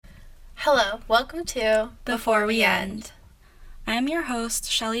Hello, welcome to Before We End. I am your host,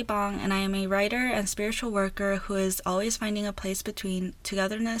 Shelly Bong, and I am a writer and spiritual worker who is always finding a place between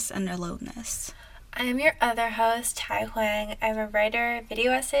togetherness and aloneness. I am your other host, Tai Huang. I'm a writer,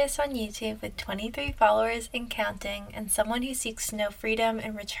 video essayist on YouTube with 23 followers and counting, and someone who seeks to know freedom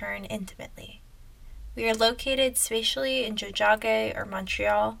and return intimately. We are located spatially in Jojage or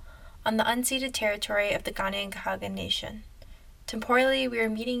Montreal, on the unceded territory of the Ghanaian Kahagan Nation. Temporally, we are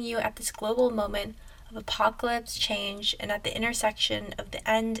meeting you at this global moment of apocalypse, change, and at the intersection of the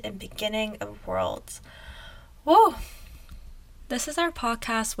end and beginning of worlds. Woo! This is our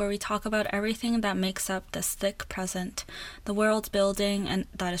podcast where we talk about everything that makes up this thick present, the world building and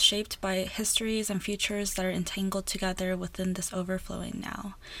that is shaped by histories and futures that are entangled together within this overflowing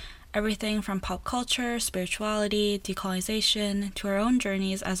now. Everything from pop culture, spirituality, decolonization, to our own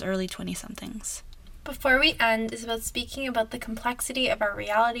journeys as early 20-somethings. Before We End is about speaking about the complexity of our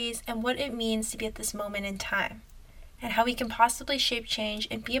realities and what it means to be at this moment in time, and how we can possibly shape change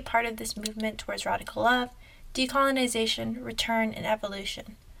and be a part of this movement towards radical love, decolonization, return, and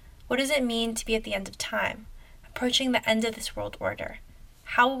evolution. What does it mean to be at the end of time, approaching the end of this world order?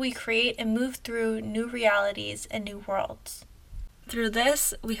 How will we create and move through new realities and new worlds? Through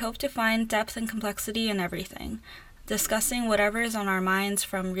this, we hope to find depth and complexity in everything, discussing whatever is on our minds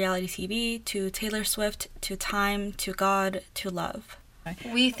from reality TV to Taylor Swift to time to God to love.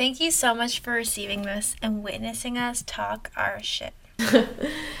 We thank you so much for receiving this and witnessing us talk our shit.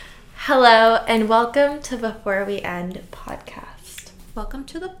 Hello and welcome to Before We End podcast. Welcome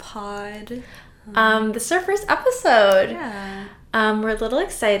to the pod. This is our first episode. Yeah. We're a little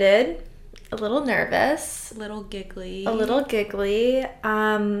excited, a little nervous, A little giggly.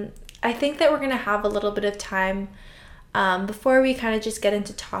 I think that we're going to have a little bit of time before we kind of just get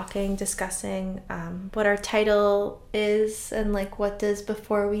into talking, discussing what our title is and like what does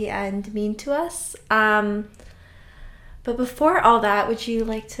Before We End mean to us. But before all that, would you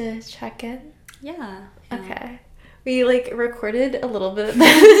like to check in? Yeah. Okay. We recorded a little bit of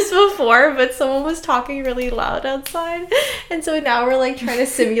this before, but someone was talking really loud outside. And so now we're trying to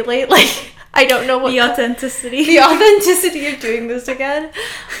simulate I don't know what the authenticity. The authenticity of doing this again.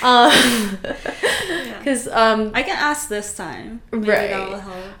 Because I can ask this time. Maybe right. that will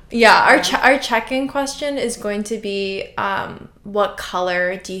help. Yeah, our check-in question is going to be what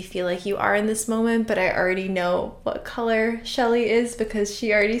color do you feel like you are in this moment? But I already know what color Shelly is because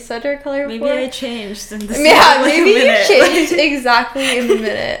she already said her color before. Maybe I changed in this maybe you changed exactly in the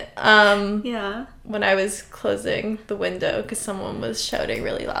minute. Yeah. When I was closing the window because someone was shouting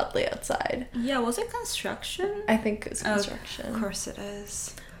really loudly outside. Yeah, was it construction? I think it was construction. Of course it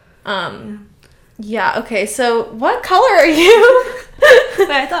is. Yeah, okay, so what color are you? Wait,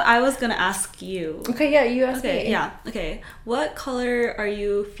 I thought I was gonna ask you. Okay, yeah, you asked me. Yeah, okay. What color are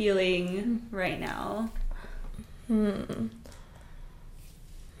you feeling right now?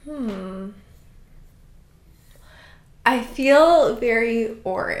 I feel very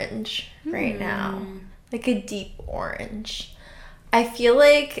orange right now. Like a deep orange. I feel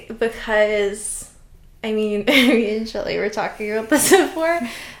like because, me and Shelly were talking about this before,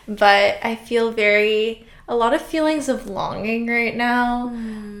 but I feel a lot of feelings of longing right now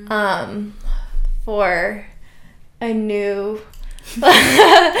for a new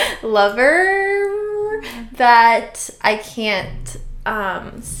lover that I can't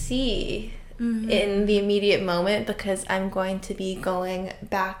see in the immediate moment because I'm going to be going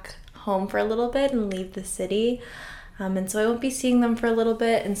back home for a little bit and leave the city. And so I won't be seeing them for a little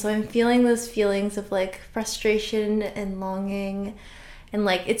bit. And so I'm feeling those feelings of frustration and longing. And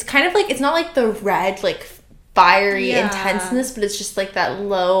it's kind of it's not the red, fiery intenseness, but it's just that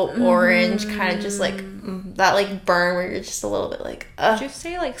low orange kind of just that burn where you're just a little bit ugh. Did you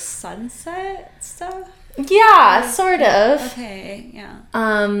say sunset stuff? Yeah, sort of. Okay, yeah.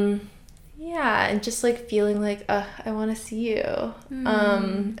 Yeah, and just feeling I want to see you,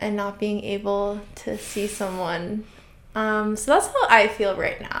 and not being able to see someone. So that's how I feel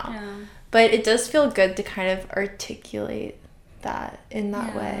right now. Yeah. But it does feel good to kind of articulate that in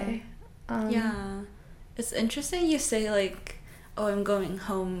that way. Yeah. It's interesting you say oh, I'm going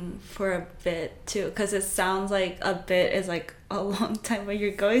home for a bit too, because it sounds like a bit is a long time, but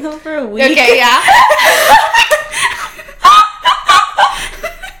you're going home for a week. Okay, yeah.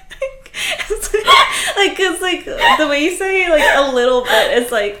 Because the way you say a little bit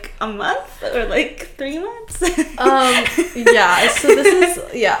is a month or 3 months. Yeah, so this is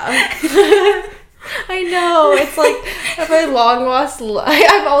I know, it's my long lost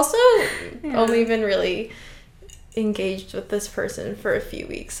I've also only been really engaged with this person for a few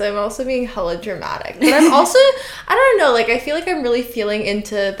weeks, so I'm also being hella dramatic, but I'm also I don't know, like I feel like I'm really feeling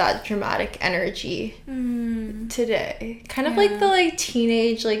into that dramatic energy today, kind of like the like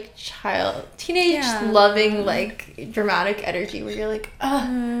teenage loving like dramatic energy where you're like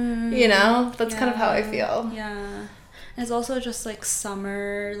you know, that's kind of how I feel. It's also just like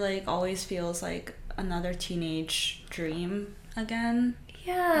summer like always feels like another teenage dream again.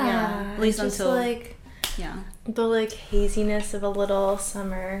 At least until like the like haziness of a little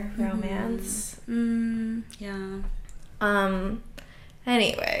summer romance.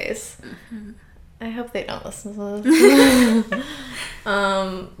 Anyways, I hope they don't listen to this.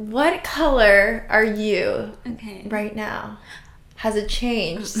 What color are you right now? Has it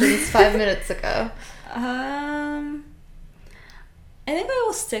changed since 5 minutes ago? I think I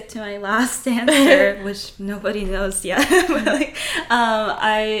will stick to my last answer, which nobody knows yet. But like,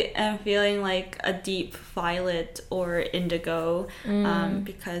 I am feeling like a deep violet or indigo,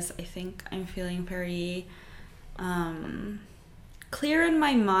 because I think I'm feeling very clear in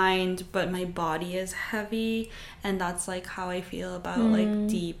my mind, but my body is heavy, and that's like how I feel about like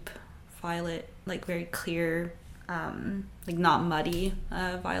deep violet, like very clear, like not muddy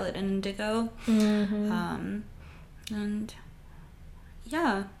violet and indigo. And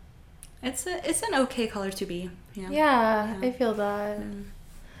yeah, it's an okay color to be. I feel that.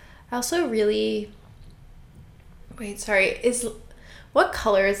 I also really what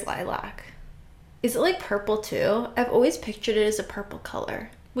color is lilac? Is it like purple too? I've always pictured it as a purple color.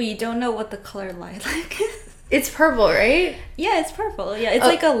 Well, you don't know what the color lilac is? It's purple, right? Yeah, it's purple. Yeah, it's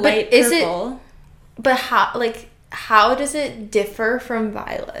like a light purple. But how does it differ from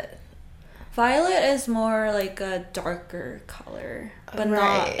violet? Violet is more like a darker color, but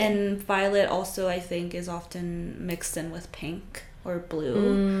not. And violet also, I think, is often mixed in with pink or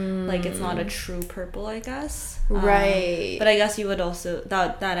blue. Like it's not a true purple, I guess. Right. But I guess you would also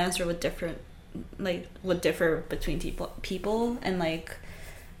that answer would differ between people, and like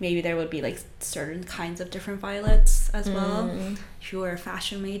maybe there would be like certain kinds of different violets as well. If you were a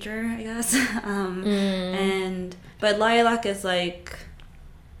fashion major, I guess. But lilac is like.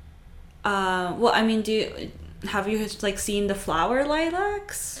 Well, I mean, have you like seen the flower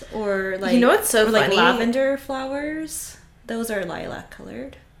lilacs or like it's so funny? Like lavender flowers? Those are lilac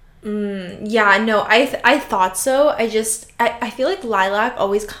colored. I thought so. I feel like lilac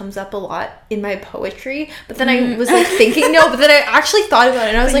always comes up a lot in my poetry, but then I was like thinking but then I actually thought about it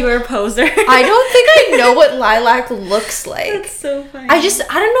and I was like, you were a poser. I don't think I know what lilac looks like. That's so funny. I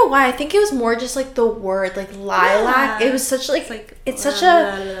don't know why. I think it was more just like the word like lilac. It was such it's such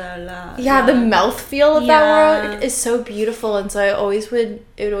a the mouthfeel of that word is so beautiful, and so it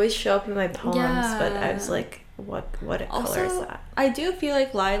would always show up in my poems, but I was like, what color is that? I do feel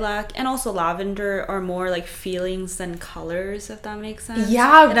like lilac and also lavender are more like feelings than colors, if that makes sense. It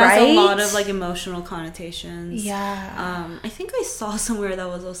has a lot of like emotional connotations. I think I saw somewhere that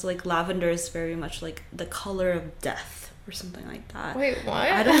was also like lavender is very much like the color of death or something like that. Wait, what?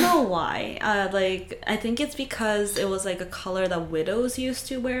 I don't know why. Like I think it's because it was like a color that widows used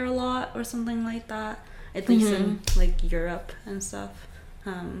to wear a lot or something like that, at least in like Europe and stuff.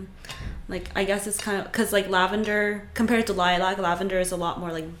 Like I guess it's kind of because like lavender compared to lilac, lavender is a lot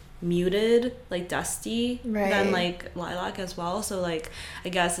more like muted, like dusty than like lilac as well. So like I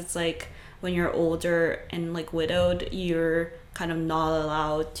guess it's like when you're older and like widowed, you're kind of not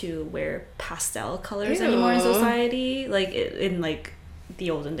allowed to wear pastel colors anymore in society, like in like the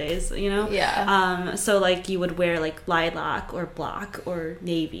olden days, so like you would wear like lilac or black or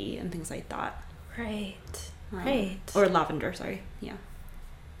navy and things like that, or lavender, sorry.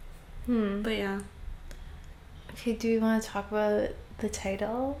 But yeah. Okay, do we want to talk about the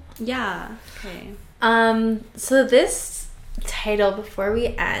title? Yeah. Okay. So this title, before we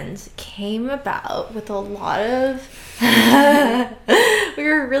end, came about with a lot of we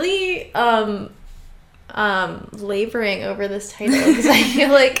were really laboring over this title because I feel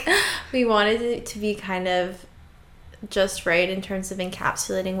like we wanted it to be kind of just right in terms of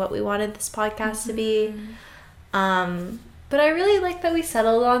encapsulating what we wanted this podcast to be. But I really like that we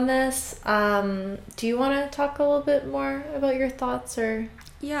settled on this. Do you want to talk a little bit more about your thoughts? Or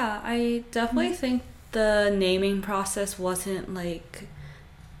yeah, I definitely think the naming process wasn't like,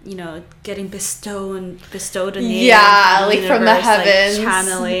 getting bestowed a name. Yeah, like from the heavens, like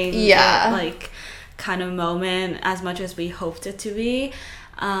channeling. Like kind of moment as much as we hoped it to be.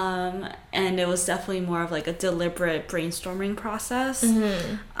 And it was definitely more of like a deliberate brainstorming process.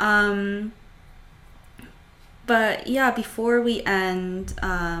 But yeah, before we end,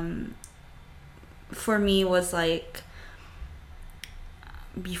 for me was like,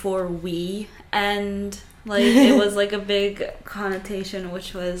 before we end Like, it was like a big connotation,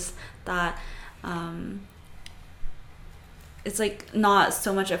 which was that it's like not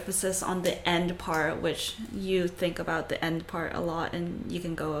so much emphasis on the end part, which you think about the end part a lot, and you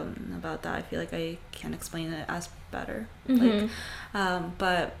can go on about that. I feel like I can't explain it as better. Like,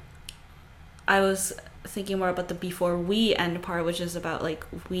 but I was thinking more about the before we end part, which is about like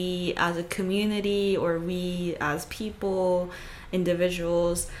we as a community or we as people,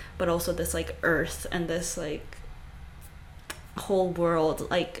 individuals, but also this like earth and this like whole world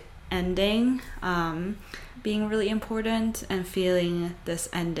like ending being really important, and feeling this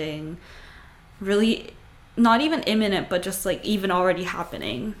ending really not even imminent, but just like even already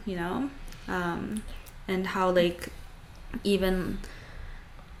happening, you know. And how like even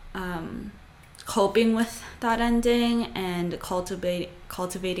coping with that ending and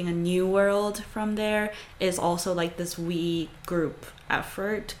cultivating a new world from there is also like this we group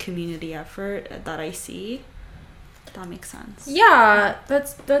effort, community effort that I see. That makes sense. Yeah,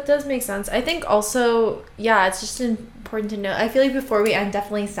 that does make sense. I think also, yeah, it's just important to know. I feel like Before We End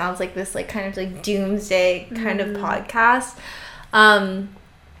definitely sounds like this like kind of like doomsday kind of podcast.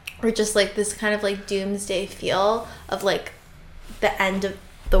 Or just like this kind of like doomsday feel of like the end of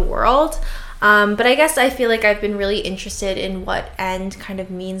the world. But I guess I feel like I've been really interested in what end kind of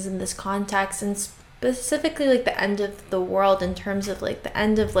means in this context, and specifically like the end of the world in terms of like the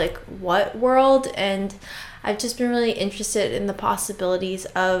end of like what world. And I've just been really interested in the possibilities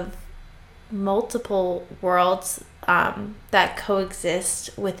of multiple worlds that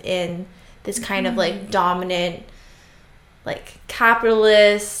coexist within this kind of like dominant, like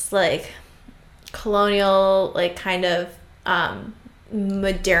capitalist, like colonial, like kind of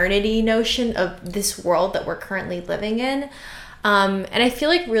modernity notion of this world that we're currently living in. And I feel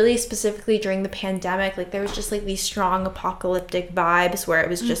like really specifically during the pandemic, like there was just like these strong apocalyptic vibes where it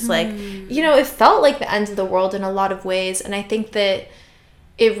was just like, you know, it felt like the end of the world in a lot of ways. And I think that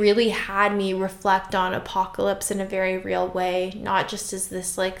it really had me reflect on apocalypse in a very real way, not just as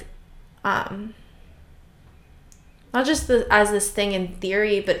this like, not just as this thing in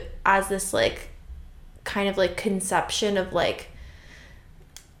theory, but as this like kind of like conception of like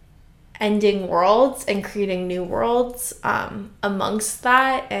ending worlds and creating new worlds amongst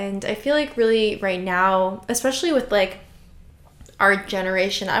that. And I feel like really right now, especially with like our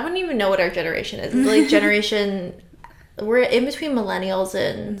generation, I wouldn't even know what our generation is. It's like generation, we're in between millennials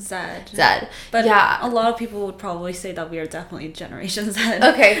and Z. But yeah, a lot of people would probably say that we are definitely Generation Z.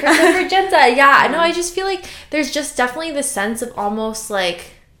 Okay, for Gen Z, yeah. No, I just feel like there's just definitely this sense of almost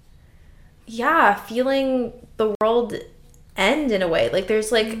like, yeah, feeling the world end in a way. Like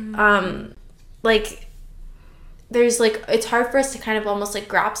there's like like there's like, it's hard for us to kind of almost like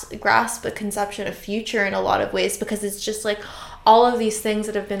grasp a conception of future in a lot of ways, because it's just like all of these things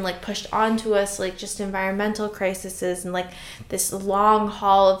that have been like pushed onto us, like just environmental crises and like this long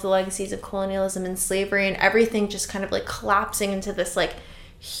haul of the legacies of colonialism and slavery and everything just kind of like collapsing into this like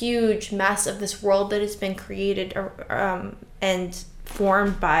huge mess of this world that has been created and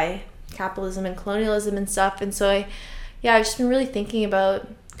formed by capitalism and colonialism and stuff. And so I've just been really thinking about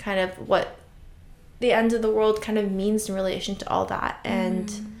kind of what the end of the world kind of means in relation to all that.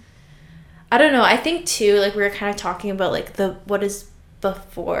 And I don't know, I think too, like we were kind of talking about like what does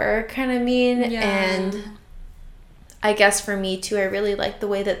before kind of mean. Yeah. And I guess for me too, I really like the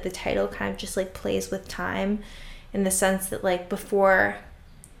way that the title kind of just like plays with time, in the sense that like before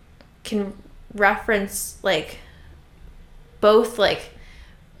can reference like both like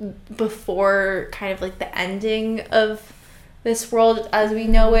before kind of like the ending of this world as we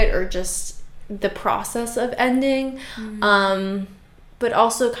know it, or just the process of ending, but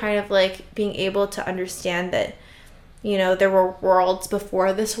also kind of like being able to understand that, you know, there were worlds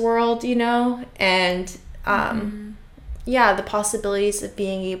before this world, you know, and the possibilities of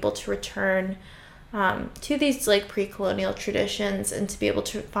being able to return to these like pre-colonial traditions and to be able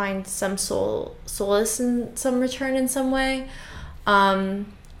to find some solace and some return in some way.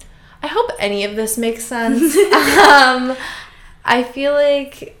 I hope any of this makes sense. I feel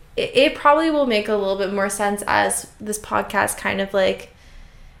like it probably will make a little bit more sense as this podcast kind of like,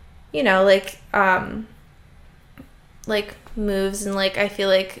 you know, like moves, and like I feel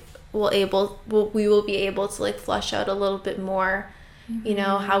like we will be able to like flesh out a little bit more, you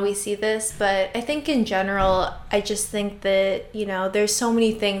know, how we see this. But I think in general, I just think that, you know, there's so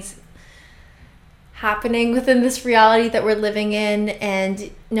many things happening within this reality that we're living in,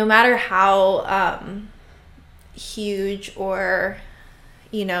 and no matter how huge or,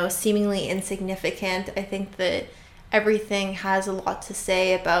 you know, seemingly insignificant, I think that everything has a lot to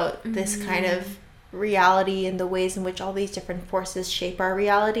say about this kind of reality and the ways in which all these different forces shape our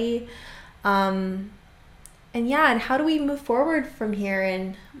reality. and how do we move forward from here,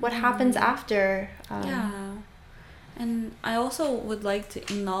 and what happens after? And I also would like to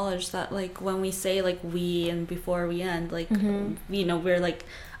acknowledge that, like, when we say, like, we and before we end, like, we're, like,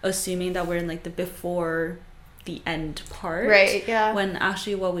 assuming that we're in, like, the before the end part. Right, yeah. When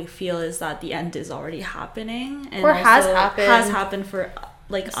actually what we feel is that the end is already happening. And or has happened. Has happened for,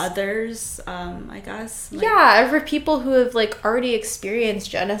 like, others, I guess. Like, for people who have, like, already experienced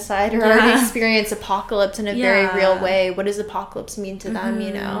genocide or already experienced apocalypse in a very real way. What does apocalypse mean to them,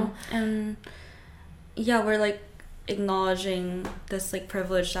 you know? And, we're, like, acknowledging this, like,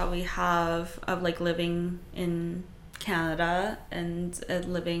 privilege that we have of, like, living in Canada and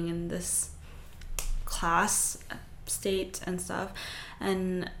living in this class state and stuff,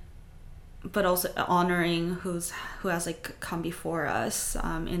 but also honoring who has, like, come before us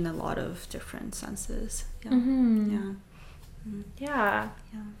in a lot of different senses. And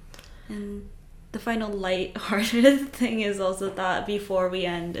the final light-hearted thing is also that before we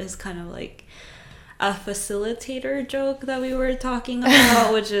end is kind of like a facilitator joke that we were talking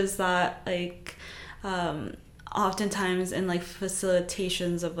about, which is that, like, oftentimes in, like,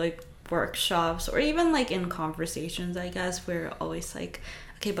 facilitations of, like, workshops or even, like, in conversations, I guess, we're always like,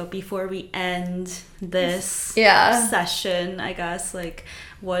 okay, but before we end this session, I guess, like,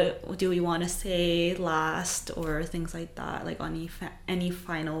 what do we want to say last, or things like that, like, any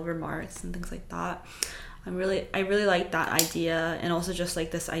final remarks and things like that. I really like that idea, and also just, like,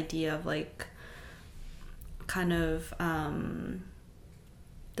 this idea of, like, kind of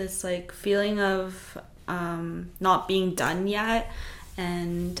this, like, feeling of not being done yet,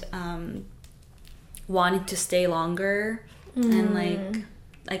 and wanting to stay longer, and, like,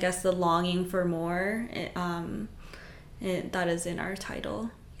 I guess the longing for more, that is in our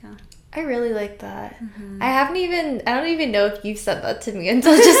title. I really like that. I don't even know if you've said that to me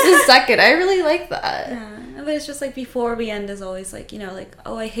until just a second. I really like that. But it's just, like, before we end is always, like, you know, like,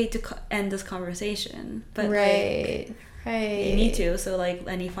 oh, I hate to end this conversation, but right, you need to, so, like,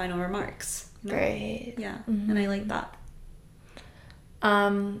 any final remarks, you know? Right. And I like that.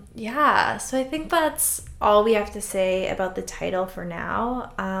 So I think that's all we have to say about the title for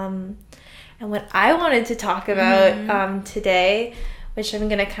now. And what I wanted to talk about today, which I'm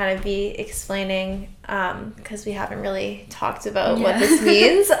going to kind of be explaining because we haven't really talked about what this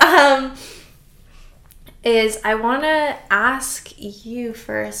means, is I want to ask you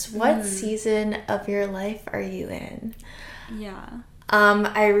first, what season of your life are you in?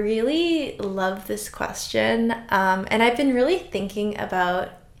 I really love this question, and I've been really thinking about,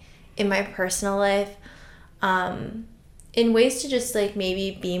 in my personal life, in ways to just, like,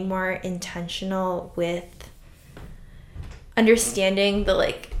 maybe be more intentional with understanding the,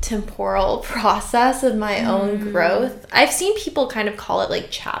 like, temporal process of my own growth. I've seen people kind of call it, like,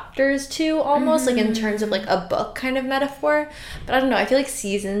 chapters too, almost, like, in terms of, like, a book kind of metaphor, but I don't know, I feel like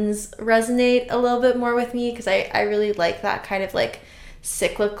seasons resonate a little bit more with me, because I really like that kind of, like,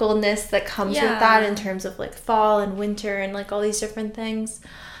 cyclicalness that comes with that, in terms of, like, fall and winter and, like, all these different things.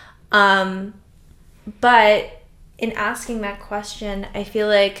 But in asking that question, I feel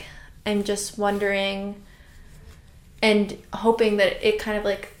like I'm just wondering and hoping that it kind of,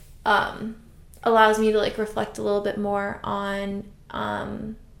 like, allows me to, like, reflect a little bit more on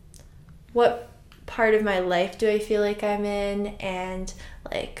what part of my life do I feel like I'm in, and,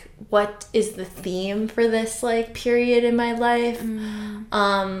 like, what is the theme for this, like, period in my life.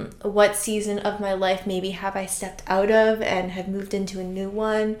 What season of my life maybe have I stepped out of and have moved into a new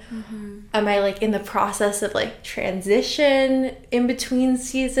one? Am I, like, in the process of, like, transition in between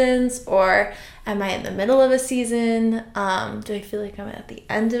seasons, or am I in the middle of a season? Do I feel like I'm at the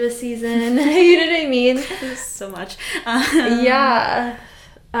end of a season? You know what I mean? There's so much.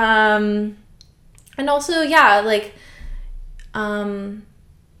 And also, like,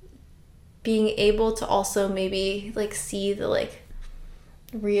 being able to also maybe, like, see the, like,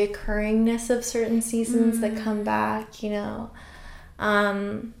 reoccurringness of certain seasons that come back, you know. I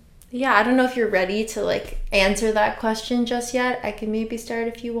don't know if you're ready to, like, answer that question just yet. I can maybe start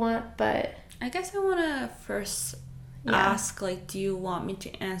if you want, but I guess I want to first ask, like, do you want me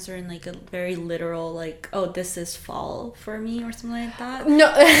to answer in, like, a very literal, like, oh, this is fall for me, or something like that?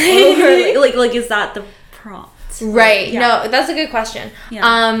 No. Or, like, is that the prompt? Right. No, that's a good question.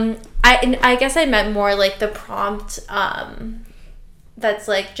 I guess I meant more, like, the prompt that's,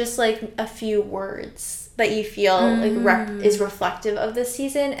 like, just, like, a few words that you feel like is reflective of this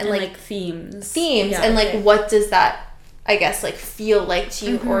season, and like themes, and like what does that, I guess, like, feel like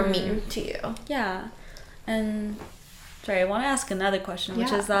to you or mean to you. And sorry, I want to ask another question,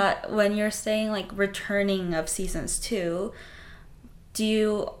 which is that when you're saying, like, returning of seasons 2, do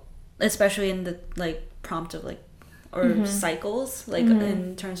you, especially in the, like, prompt of like, or cycles, like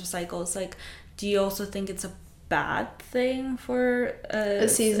in terms of cycles, like, do you also think it's a bad thing for a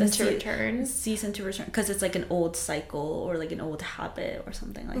season to return? Season to return, because it's like an old cycle or like an old habit or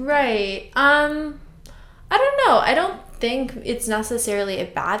something like that. Right. I don't know. I don't think it's necessarily a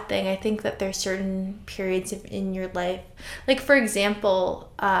bad thing. I think that there's certain periods in your life, like for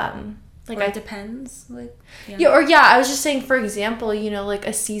example, like it depends. Like I was just saying, for example, you know, like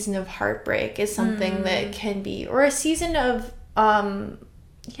a season of heartbreak is something that can be, or a season of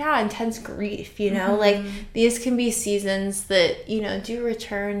intense grief, you know, like these can be seasons that, you know, do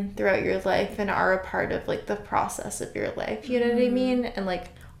return throughout your life and are a part of like the process of your life, you know what I mean? And like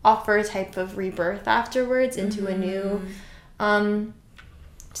offer a type of rebirth afterwards into a new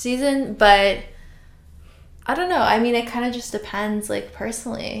season. But I don't know, I mean, it kind of just depends, like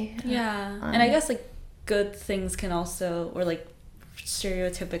personally. And I guess like good things can also, or like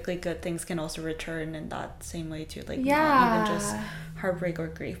stereotypically good things can also return in that same way too, like not even just heartbreak or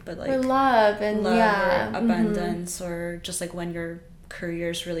grief, but like or love or abundance, or just like when your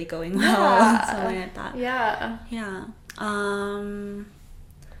career's really going well, something like that.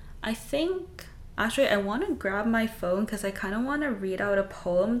 I think actually I want to grab my phone because I kind of want to read out a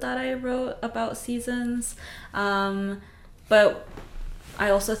poem that I wrote about seasons, but I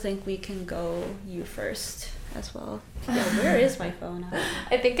also think we can go you first as well. Yeah, where is my phone?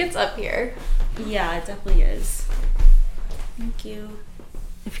 I think it's up here. Yeah, it definitely is. Thank you.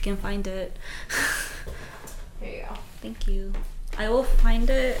 If you can find it. Here you go. Thank you. I will find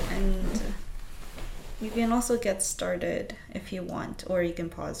it, and you can also get started if you want, or you can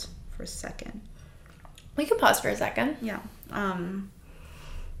pause for a second. We can pause for a second. Yeah.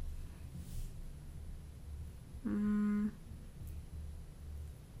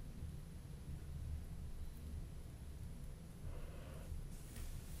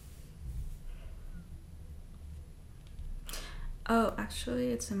 Oh,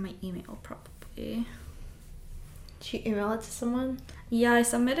 actually, it's in my email, probably. Did you email it to someone? Yeah, I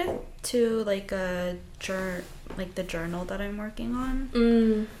submitted to like the journal that I'm working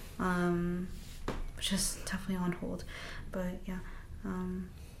on. Which is definitely on hold, but yeah.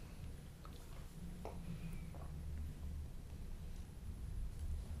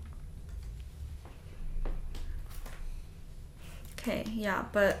 Okay, yeah,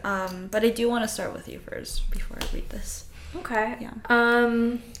 but I do want to start with you first before I read this. Okay. Yeah.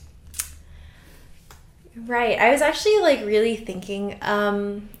 Right. I was actually like really thinking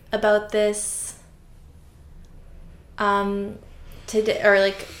about this today, or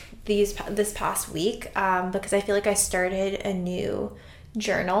like this past week, because I feel like I started a new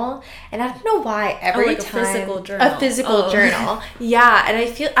journal, and I don't know why every time a physical journal. Yeah, and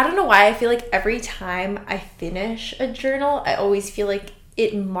I don't know why I feel like every time I finish a journal, I always feel like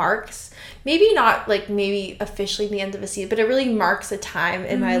it marks, maybe not like maybe officially the end of a season, but it really marks a time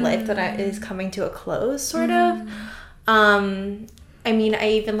in my life that is coming to a close, sort of. I mean,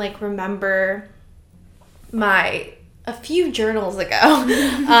 I even like remember a few journals ago,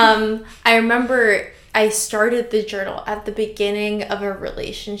 I remember I started the journal at the beginning of a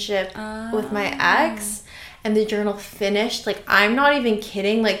relationship with my ex, and the journal finished, like, I'm not even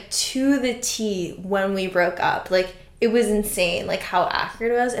kidding, like, to the T when we broke up. Like, it was insane, like, how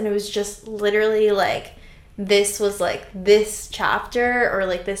accurate it was, and it was just literally, like, this was, like, this chapter, or,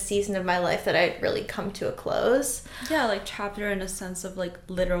 like, this season of my life that I'd really come to a close. Yeah, like, chapter in a sense of, like,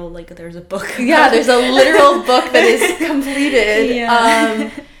 literal, like, there's a book. Yeah, there's a literal book that is completed.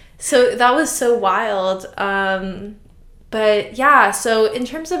 Yeah. So that was so wild. But, yeah, so in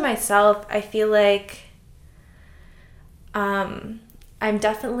terms of myself, I feel like I'm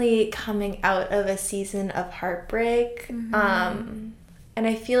definitely coming out of a season of heartbreak. And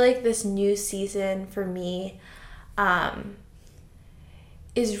I feel like this new season for me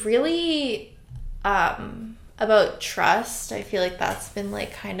is really about trust. I feel like that's been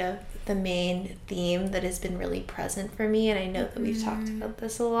like kind of the main theme that has been really present for me, and I know that we've talked about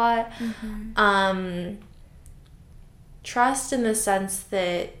this a lot. Trust in the sense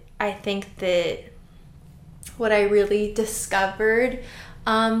that I think that what I really discovered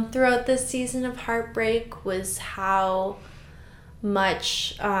throughout this season of heartbreak was how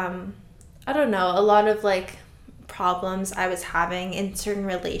much, I don't know, a lot of like problems I was having in certain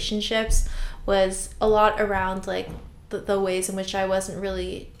relationships was a lot around like the ways in which I wasn't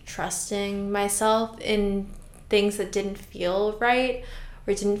really trusting myself in things that didn't feel right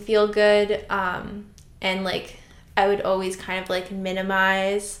or didn't feel good. And like I would always kind of like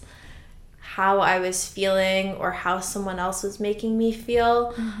minimize how I was feeling or how someone else was making me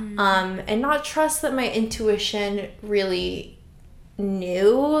feel, and not trust that my intuition really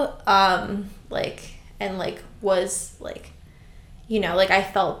knew, like, and like was like, you know, like I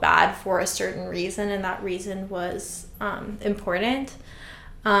felt bad for a certain reason, and that reason was important.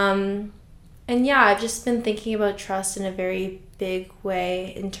 And yeah, I've just been thinking about trust in a very big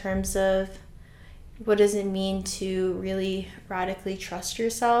way in terms of what does it mean to really radically trust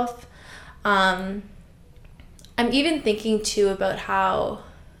yourself. I'm even thinking too about how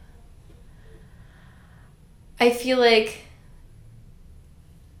I feel like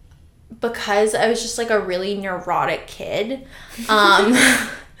because I was just like a really neurotic kid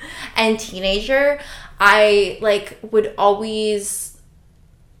and teenager, I like would always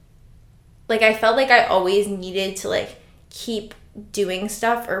like I felt like I always needed to like keep doing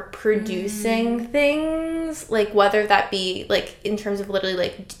stuff or producing things, like whether that be like in terms of literally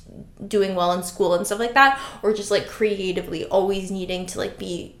like doing well in school and stuff like that, or just like creatively always needing to like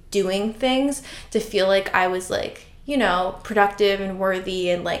be doing things to feel like I was like, you know, productive and worthy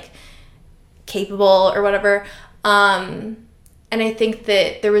and like capable or whatever. And I think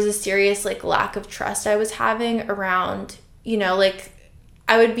that there was a serious like lack of trust I was having around, you know, like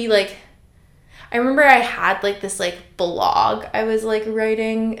I would be like, I remember I had like this like blog I was like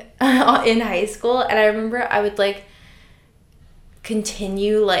writing in high school, and I remember I would like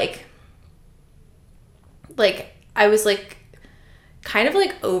continue like I was like kind of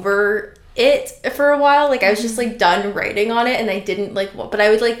like over it for a while. Like I was just like done writing on it, and I didn't like but I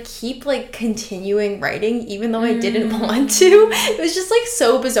would like keep like continuing writing even though I didn't want to. It was just like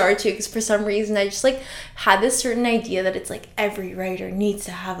so bizarre too, because for some reason I just like had this certain idea that it's like every writer needs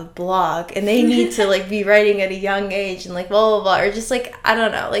to have a blog and they need to like be writing at a young age and like blah blah blah, or just like I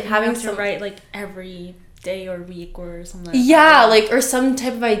don't know, like having to write like every day or week or something like that. Like, or some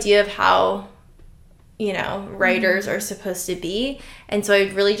type of idea of how, you know, writers are supposed to be. And so I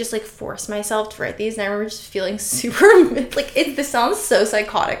really just like forced myself to write these, and I remember just feeling super like this sounds so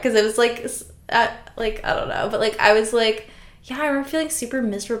psychotic because it was like I don't know, but like I was like, yeah, I remember feeling super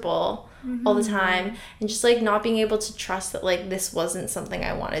miserable all the time, and just like not being able to trust that like this wasn't something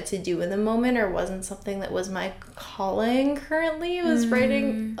I wanted to do in the moment, or wasn't something that was my calling currently. It was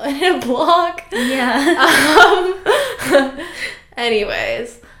writing in a blog.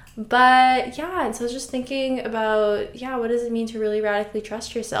 Anyways, but yeah, and so I was just thinking about, yeah, what does it mean to really radically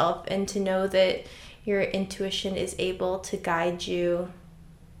trust yourself and to know that your intuition is able to guide you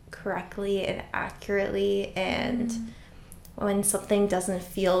correctly and accurately, and when something doesn't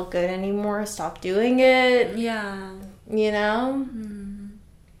feel good anymore, stop doing it. Yeah. You know?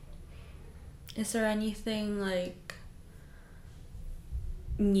 Is there anything like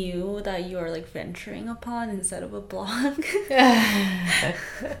new that you are like venturing upon instead of a blog?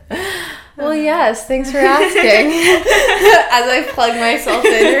 Well, yes, thanks for asking. As I plug myself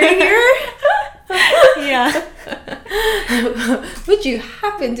in right here. Yeah. Would you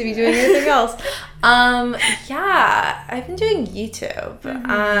happen to be doing anything else? Yeah, I've been doing YouTube.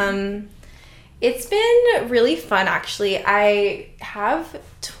 It's been really fun, actually. I have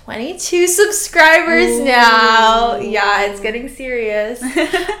 22 subscribers now. Yeah, it's getting serious.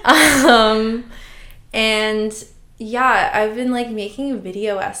 And yeah, I've been like making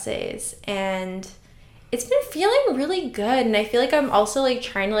video essays, and it's been feeling really good. And I feel like I'm also like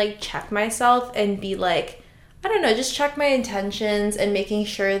trying to like check myself and be like, I don't know, just check my intentions and making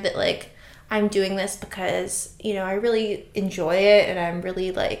sure that like I'm doing this because, you know, I really enjoy it and I'm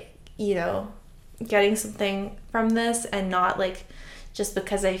really like, you know, getting something from this, and not like just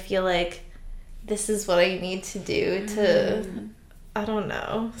because I feel like this is what I need to do to, I don't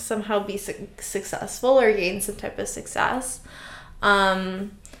know, somehow be successful or gain some type of success.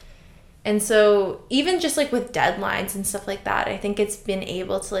 And so even just like with deadlines and stuff like that, I think it's been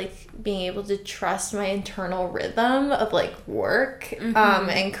able to like being able to trust my internal rhythm of like work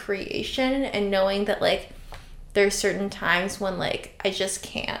and creation, and knowing that like there's certain times when like I just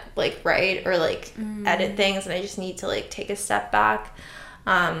can't like write or like edit things, and I just need to like take a step back.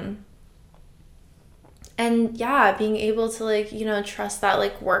 And yeah, being able to like, you know, trust that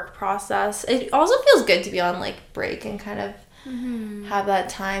like work process. It also feels good to be on like break and kind of have that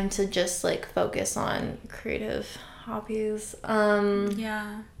time to just like focus on creative hobbies.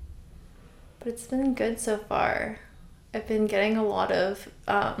 Yeah. But it's been good so far. I've been getting a lot of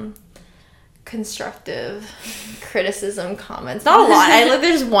constructive criticism comments. Not a lot.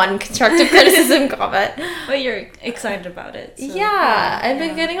 There's one constructive criticism comment. But you're excited about it. So. Yeah. I've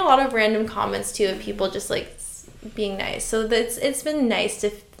been getting a lot of random comments too of people just like being nice. So it's been nice to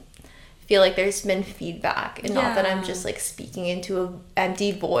feel like there's been feedback, and not that I'm just like speaking into an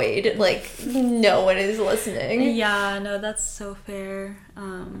empty void, like no one is listening. Yeah, no, that's so fair.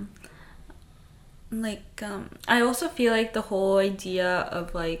 I also feel like the whole idea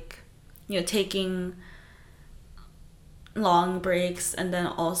of like taking long breaks and then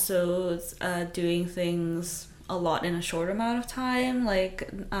also doing things a lot in a short amount of time, like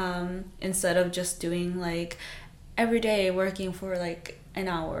instead of just doing like every day working for like an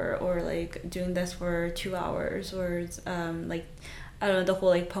hour or like doing this for 2 hours or like I don't know, the whole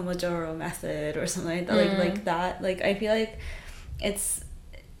like Pomodoro method or something like that, like that. Like I feel like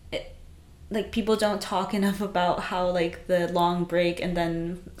like people don't talk enough about how like the long break and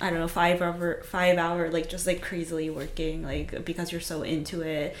then I don't know 5 hour like just like crazily working like because you're so into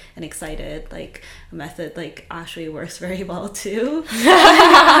it and excited, like a method like actually works very well too.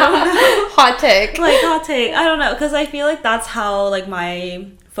 Hot take. I don't know, because I feel like that's how like my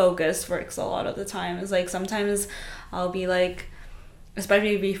focus works a lot of the time. Is like sometimes I'll be like,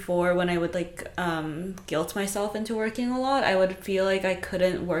 especially before when I would like guilt myself into working a lot, I would feel like I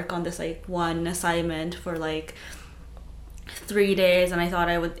couldn't work on this like one assignment for like 3 days, and I thought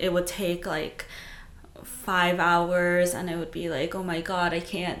it would take like 5 hours, and it would be like, oh my god, I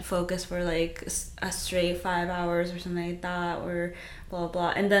can't focus for like a straight 5 hours or something like that, or blah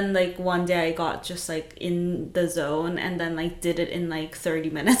blah. And then like one day I got just like in the zone and then like did it in like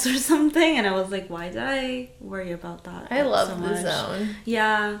 30 minutes or something, and I was like, why did I worry about that? I love so the much? zone.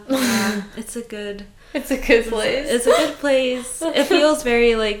 Yeah. It's a good place. It's a good place. It feels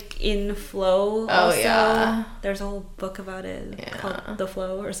very like in flow. Oh also. yeah. There's a whole book about it called The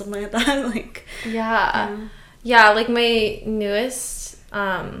Flow or something like that. Like yeah, like my newest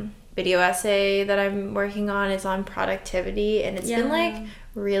video essay that I'm working on is on productivity, and it's been like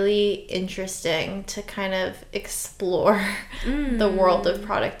really interesting to kind of explore the world of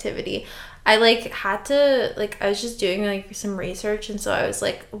productivity. I like had to like I was just doing like some research, and so I was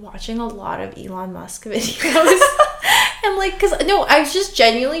like watching a lot of Elon Musk videos. And like I was just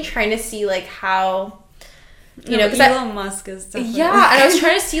genuinely trying to see like how because Elon Musk is definitely and I was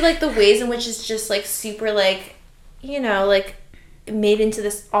trying to see like the ways in which it's just like super like like made into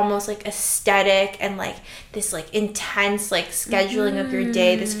this almost like aesthetic and like this like intense like scheduling of your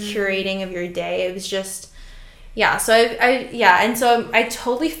day, this curating of your day. It was just so I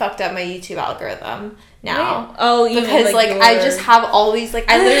totally fucked up my YouTube algorithm now. Right. Oh, because like I just have all these like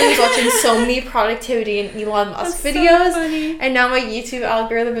I literally was watching so many productivity and Elon Musk videos, and now my YouTube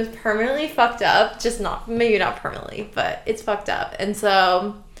algorithm is permanently fucked up. Just maybe not permanently, but it's fucked up, and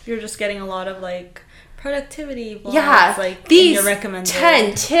so you're just getting a lot of like productivity vlogs, like these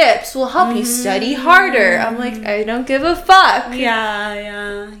 10 tips will help you study harder. I'm like, I don't give a fuck.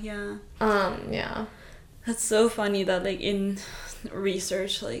 Yeah. That's so funny that like in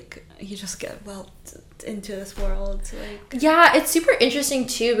research like you just get into this world, like it's super interesting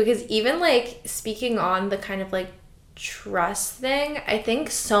too, because even like speaking on the kind of like trust thing, I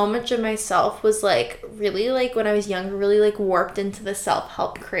think so much of myself was like really like when I was younger really like warped into the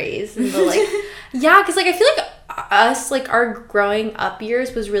self-help craze and the like because like I feel like us like our growing up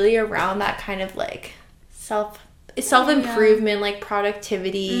years was really around that kind of like self-improvement, like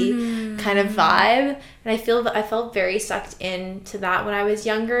productivity kind of vibe, and I felt very sucked into that when I was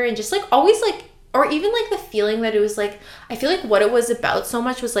younger, and just like always like, or even like the feeling that it was like, I feel like what it was about so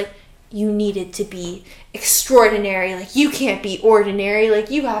much was like you needed to be extraordinary, like you can't be ordinary, like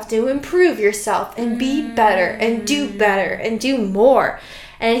you have to improve yourself and be better and do more.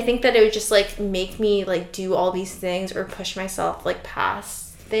 And I think that it would just like make me like do all these things or push myself like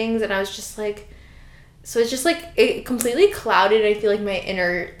past things, and I was just like, so it's just like it completely clouded, I feel like, my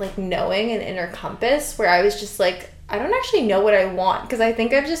inner like knowing and inner compass, where I was just like, I don't actually know what I want, because I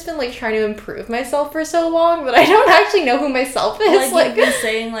think I've just been like trying to improve myself for so long that I don't actually know who myself is. Like you've been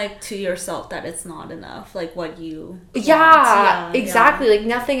saying like to yourself that it's not enough, like what you want. Exactly. Like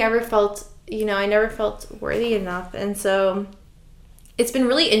nothing ever felt, I never felt worthy enough. And so it's been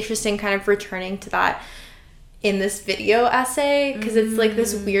really interesting kind of returning to that in this video essay, because it's like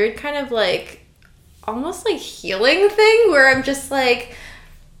this weird kind of like almost like healing thing where I'm just like,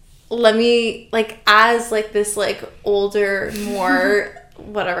 let me like, as like this like older, more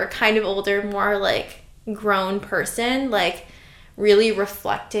whatever kind of older, more like grown person, like really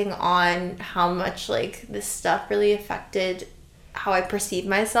reflecting on how much like this stuff really affected how I perceive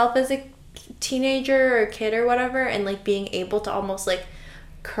myself as a teenager or kid or whatever, and like being able to almost like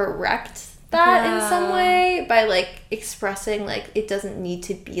correct that in some way by like expressing like it doesn't need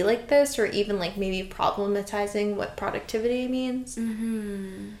to be like this, or even like maybe problematizing what productivity means. So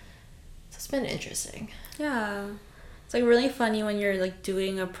it's been interesting. It's like really funny when you're like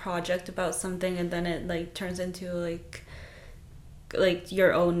doing a project about something and then it like turns into like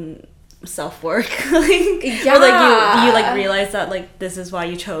your own self-work. Or like you like realize that like this is why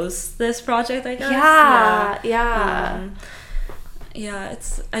you chose this project, I guess. Yeah,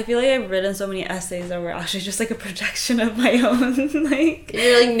 I feel like I've written so many essays that were actually just like a projection of my own. Like,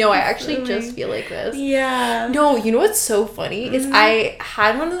 you're like, no, I actually just feel like this. Yeah. No, you know what's so funny is I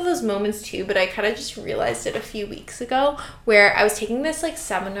had one of those moments too, but I kind of just realized it a few weeks ago, where I was taking this like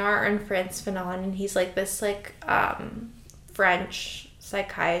seminar on Frantz Fanon, and he's like this like French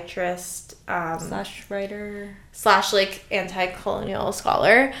psychiatrist slash writer slash like anti-colonial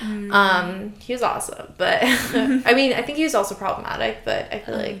scholar. He was awesome, but I mean, I think he was also problematic, but I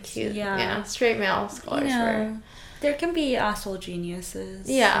feel like he was straight male scholar. There can be asshole geniuses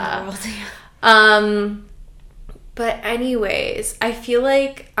in the world. But anyways, I feel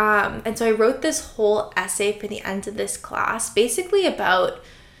like and so I wrote this whole essay for the end of this class basically about,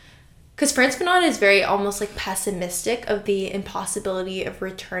 because Frantz Fanon is very almost like pessimistic of the impossibility of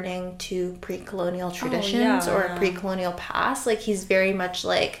returning to pre-colonial traditions or a pre-colonial past. Like, he's very much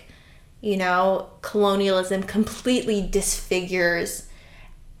like, you know, colonialism completely disfigures,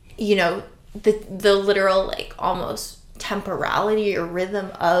 you know, the literal like almost temporality or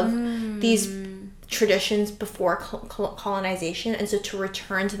rhythm of these traditions before colonization. And so to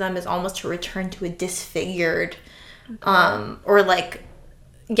return to them is almost to return to a disfigured or like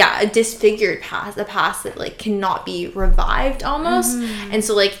a disfigured past, a past that like cannot be revived almost. And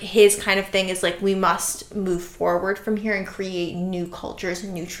so like his kind of thing is like, we must move forward from here and create new cultures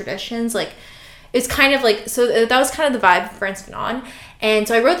and new traditions. Like, it's kind of like, so that was kind of the vibe of Frantz Fanon. And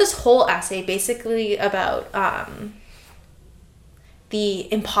so I wrote this whole essay basically about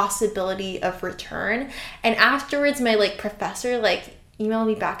the impossibility of return. And afterwards my like professor like emailed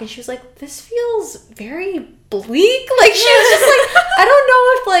me back, and she was like, this feels very bleak. Like, she was just like, I don't know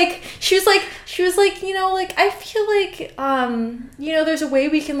if like, she was like, you know, like, I feel like you know, there's a way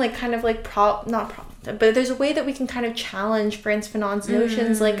we can like kind of like but there's a way that we can kind of challenge Frantz Fanon's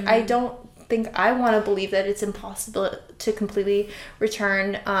notions. Like, I don't think I want to believe that it's impossible to completely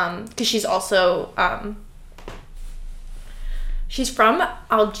return, because she's also she's from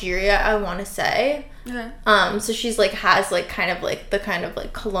Algeria, I want to say. Okay. So she's like has like kind of like the kind of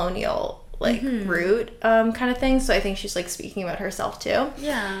like colonial like root kind of thing. So I think she's like speaking about herself too.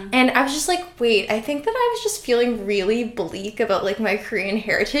 Yeah. And I was just like, wait, I think that I was just feeling really bleak about like my Korean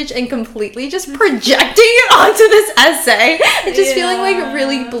heritage and completely just projecting it onto this essay and just feeling like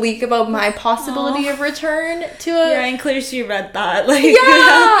really bleak about my possibility of return to a... Yeah, and clearly she read that. Like, and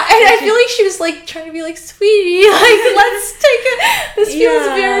I feel like she was like trying to be like, sweetie, like, let's take it. This feels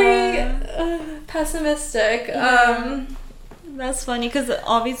very pessimistic. That's funny, because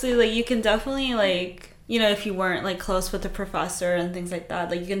obviously, like, you can definitely, like, you know, if you weren't, like, close with the professor and things like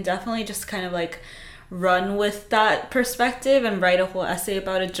that, like, you can definitely just kind of, like, run with that perspective and write a whole essay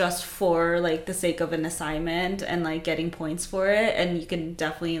about it just for, like, the sake of an assignment and, like, getting points for it. And you can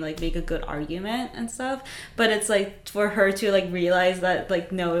definitely, like, make a good argument and stuff. But it's, like, for her to, like, realize that,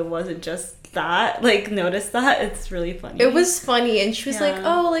 like, no, it wasn't just that, like, notice that, it's really funny. It was funny, and she was like,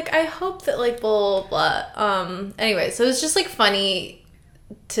 oh, like, I hope that, like, blah, blah, blah. Anyway, so it was just, like, funny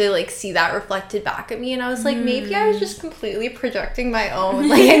to, like, see that reflected back at me, and I was like, maybe I was just completely projecting my own,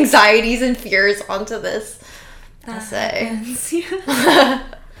 like, anxieties and fears onto this essay. Yeah.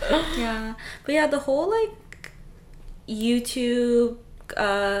 But yeah, the whole, like, YouTube,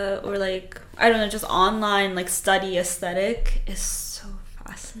 or, like, I don't know, just online, like, study aesthetic is so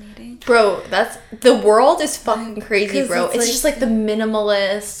fascinating. Bro, that's... The world is fucking crazy, bro. It's like, just, like, the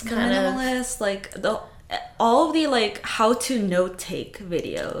minimalist kind of... like, all of the, like, how to note take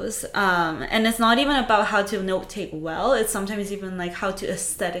videos, and it's not even about how to note take well, it's sometimes even like how to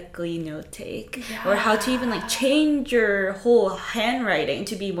aesthetically note take, or how to even like change your whole handwriting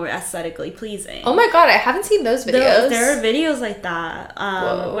to be more aesthetically pleasing. Oh my god, I haven't seen those videos. There are videos like that,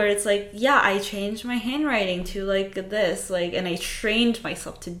 where it's like, yeah, I changed my handwriting to like this, like, and I trained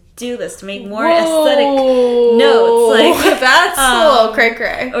myself to do this to make more aesthetic notes, like that's a little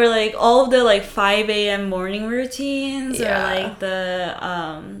cray-cray. Or like all of the like 5 a.m. morning routines, or like the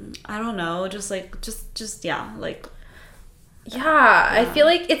I don't know, just like I feel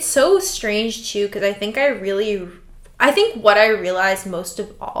like it's so strange too, because I think what I realized most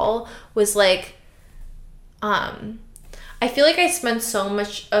of all was like I feel like I spent so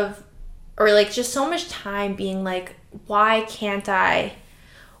much time being like, why can't I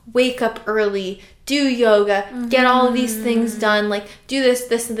wake up early, do yoga, get all of these things done, like do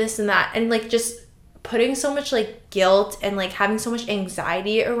this and that, and like just putting so much like guilt and like having so much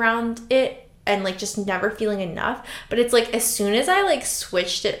anxiety around it, and like just never feeling enough. But it's like, as soon as I like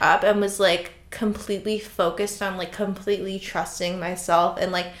switched it up and was like completely focused on like completely trusting myself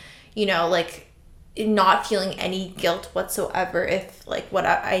and like, you know, like not feeling any guilt whatsoever if like what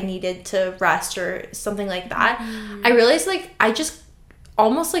I needed to rest or something like that. I realized like I just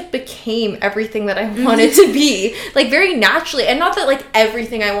almost like became everything that I wanted to be, like very naturally. And not that like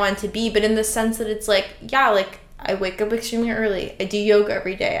everything I wanted to be, but in the sense that it's like, yeah, like I wake up extremely early, I do yoga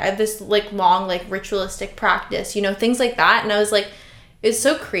every day, I have this like long like ritualistic practice, you know, things like that. And I was like, it's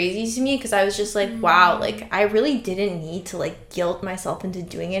so crazy to me because I was just like, wow, like I really didn't need to like guilt myself into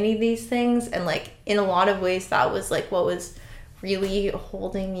doing any of these things. And like in a lot of ways that was like what was really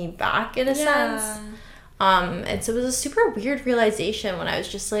holding me back in a sense. And so it was a super weird realization when I was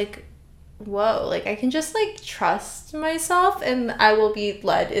just like, whoa, like I can just like trust myself and I will be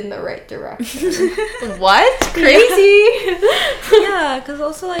led in the right direction. What? Crazy. Yeah, because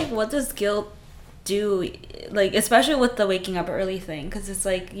also like what does guilt do, like especially with the waking up early thing, because it's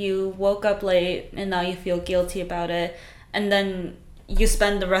like you woke up late and now you feel guilty about it, and then you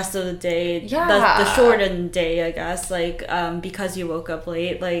spend the rest of the day, the shortened day, I guess, like because you woke up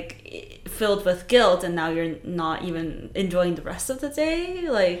late, like filled with guilt, and now you're not even enjoying the rest of the day,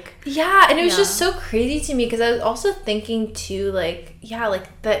 like and it was just so crazy to me because I was also thinking too, like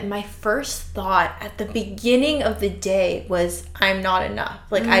like that my first thought at the beginning of the day was I'm not enough,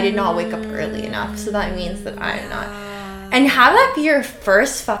 like I did not wake up early enough, so that means that I'm not. And have that be your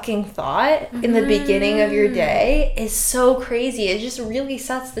first fucking thought in the beginning of your day is so crazy. It just really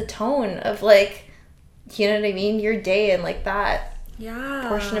sets the tone of like, you know what I mean, your day and like that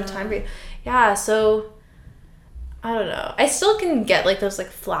portion of time for you. So I don't know. I still can get like those like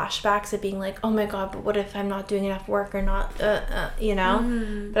flashbacks of being like, oh my god, but what if I'm not doing enough work or not, you know?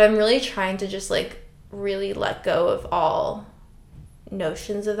 But I'm really trying to just like really let go of all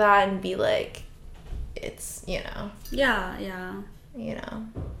notions of that and be like, it's, you know. You know,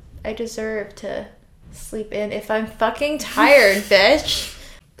 I deserve to sleep in if I'm fucking tired, bitch.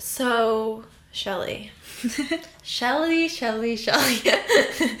 So, Shelly. Shelly.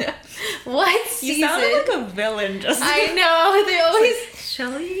 What season? You sounded like a villain just I know, they always... Like,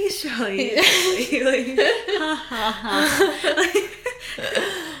 Shelly. Like, ha ha ha.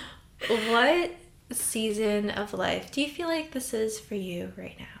 What season of life do you feel like this is for you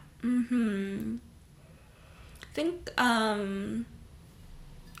right now? I think I'm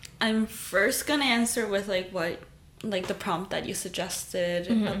first gonna answer with like what, like the prompt that you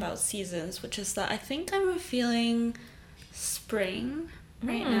suggested about seasons, which is that I think I'm feeling spring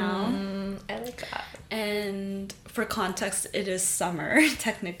right now. I like that. And for context, it is summer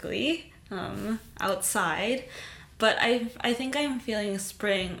technically outside, but I think I'm feeling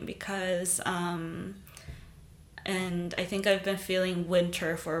spring because and I think I've been feeling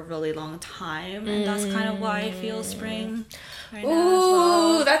winter for a really long time, and that's kind of why I feel spring right now as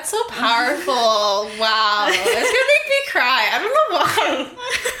well. Ooh, that's so powerful. Wow. It's gonna make me cry. I don't know why.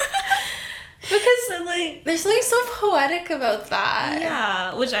 Because like there's something so poetic about that.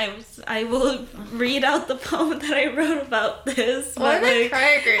 Yeah, which I will read out the poem that I wrote about this. Well, I'm like,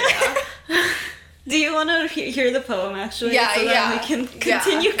 crying right now. Do you want to hear the poem, actually? Yeah, so that we can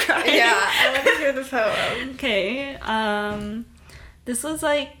continue crying? Yeah, I want to hear the poem. Okay. This was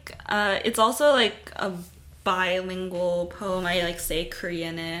like, it's also like a bilingual poem. I like say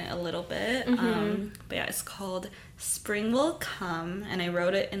Korean it a little bit. But yeah, it's called Spring Will Come, and I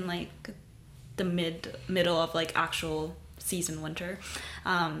wrote it in like the middle of like actual season winter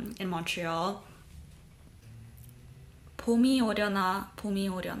in Montreal. 봄이 오려나, 봄이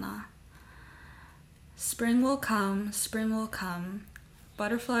오려나. Spring will come, spring will come.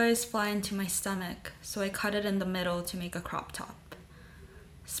 Butterflies fly into my stomach, so I cut it in the middle to make a crop top.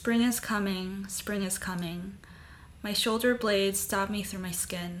 Spring is coming, spring is coming. My shoulder blades stab me through my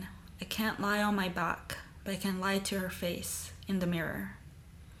skin. I can't lie on my back, but I can lie to her face in the mirror.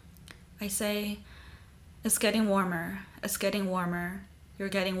 I say, it's getting warmer, it's getting warmer. You're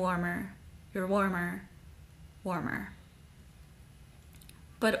getting warmer, you're warmer, warmer.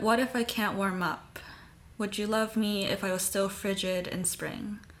 But what if I can't warm up? Would you love me if I was still frigid in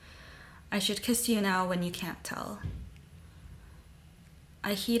spring? I should kiss you now when you can't tell.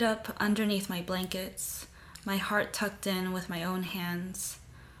 I heat up underneath my blankets, my heart tucked in with my own hands.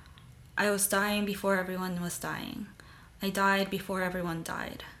 I was dying before everyone was dying. I died before everyone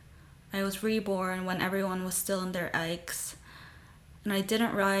died. I was reborn when everyone was still in their eggs. And I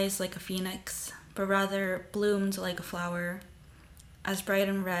didn't rise like a phoenix, but rather bloomed like a flower, as bright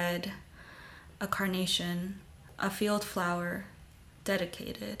and red, a carnation, a field flower,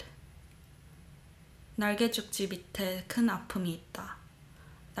 dedicated. 날개 쪽지 밑에 큰 아픔이 있다.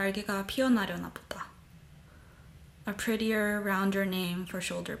 날개가 피어나려나 보다. A prettier, rounder name for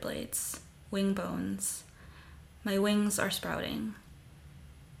shoulder blades, wing bones. My wings are sprouting.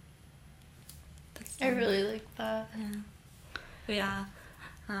 I really like that. Yeah.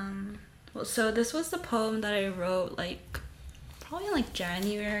 Well, so this was the poem that I wrote probably in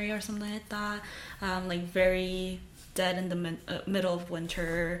January or something like that. Very dead in the middle of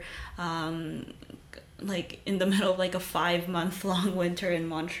winter. In the middle of a 5-month long winter in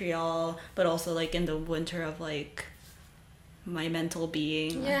Montreal, but also in the winter of my mental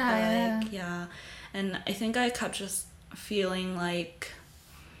being. Yeah. And I think I kept just feeling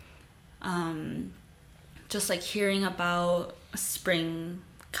just hearing about spring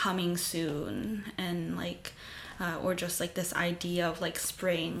coming soon, and or just this idea of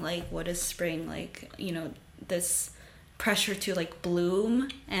spring, what is spring, this pressure to bloom,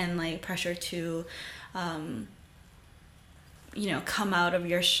 and pressure to come out of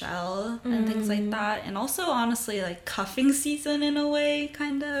your shell and things like that. And also honestly cuffing season in a way,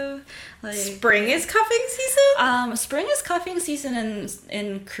 kind of spring is cuffing season. Spring is cuffing season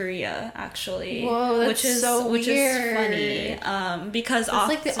in Korea, actually. Whoa, that's which is so which weird. is funny, because it's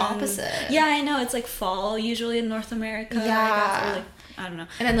often, the opposite. Yeah, I know, it's fall usually in North America. Yeah, or I don't know.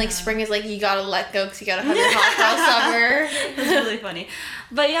 And then spring is you gotta let go because you gotta have your hot girl summer. That's really funny.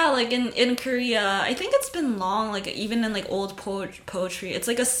 But yeah, in Korea, I think it's been long, even in old poetry, it's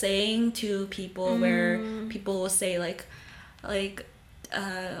a saying to people where people will say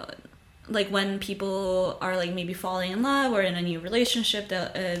when people are maybe falling in love or in a new relationship,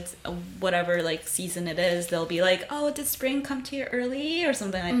 that it's whatever season it is, they'll be oh, did spring come to you early or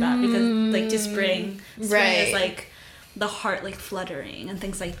something like that, because to spring right. is the heart fluttering and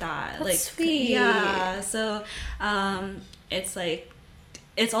things like that. That's sweet. Yeah, so it's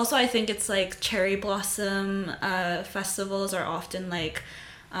also, I think it's cherry blossom festivals are often a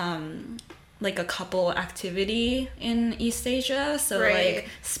couple activity in East Asia. So right.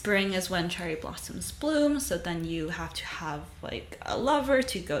 Spring is when cherry blossoms bloom, so then you have to have a lover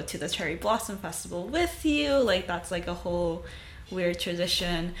to go to the cherry blossom festival with you. That's a whole weird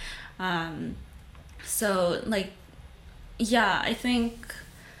tradition. So yeah, I think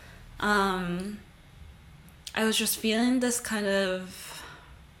I was just feeling this kind of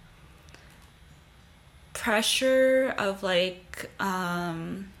pressure of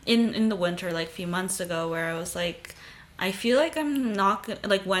in the winter, a few months ago, where I was I feel I'm not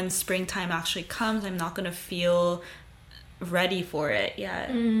gonna, when springtime actually comes, I'm not gonna feel ready for it yet,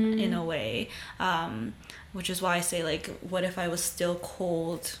 in a way, which is why I say what if I was still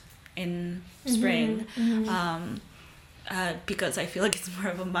cold in spring, because I feel it's more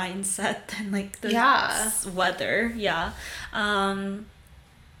of a mindset than the weather.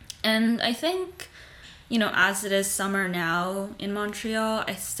 And I think, as it is summer now in Montreal,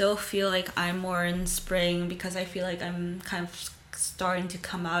 I still feel I'm more in spring, because I feel I'm kind of starting to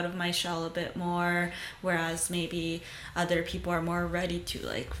come out of my shell a bit more, whereas maybe other people are more ready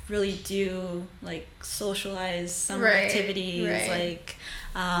to really do socialize summer activities, right.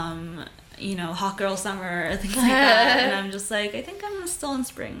 Hot girl summer, things like that. And I'm just I think I'm still in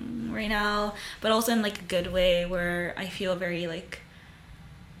spring right now, but also in a good way, where I feel very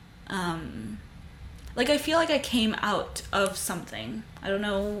I feel I came out of something. I don't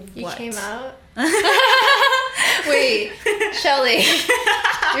know what. You came out? Wait, Shelly,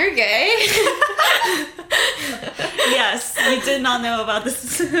 you're gay? Yes, you did not know about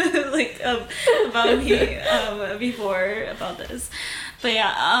this, about me before about this. But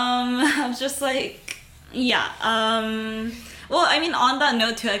yeah, I was just yeah. Well, I mean, on that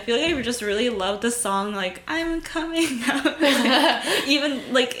note too, I feel I just really love the song, I'm coming out. Even,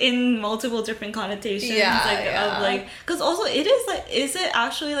 in multiple different connotations. Of, because also it is it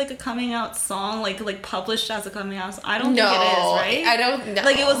actually, a coming out song, published as a coming out song? I don't think it is, right? I don't know.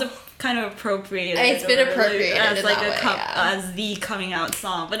 It was kind of appropriated. It's been appropriated as, as the coming out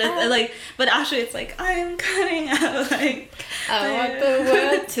song. But it, but actually it's I'm coming out, I want the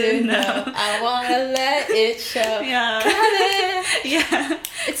world to know. I want to let it show. Yeah. Yeah.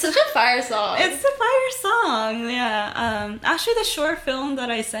 It's such a fire song. It's a fire song, yeah. Actually, the short film that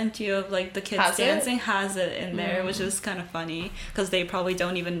I sent you of the kids dancing has it in there, which is kind of funny, because they probably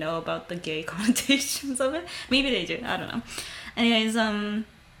don't even know about the gay connotations of it. Maybe they do, I don't know. Anyways,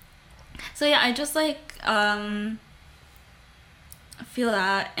 so yeah, I just feel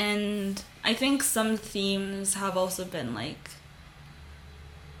that, and I think some themes have also been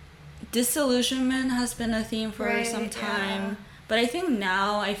disillusionment has been a theme for some time. Yeah. But I think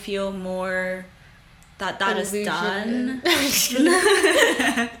now I feel more that is done.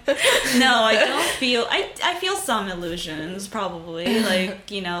 No, I don't feel... I feel some illusions, probably. I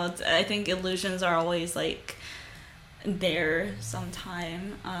think illusions are always, there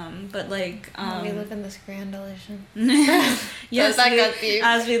sometime. But like we live in this grand illusion. Yes,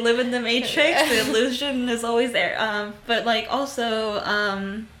 as we live in the Matrix, the illusion is always there. But like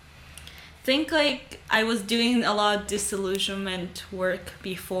also think like I was doing a lot of disillusionment work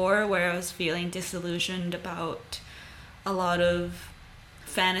before, where I was feeling disillusioned about a lot of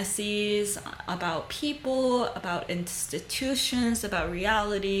fantasies about people, about institutions, about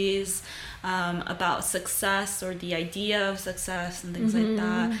realities, about success or the idea of success and things like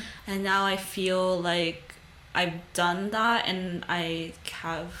that. And now I feel like I've done that, and I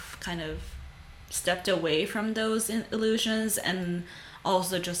have kind of stepped away from those illusions, and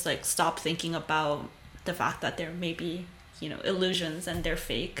also just like stop thinking about the fact that there may be, you know, illusions and they're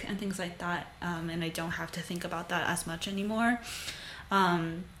fake and things like that, and I don't have to think about that as much anymore.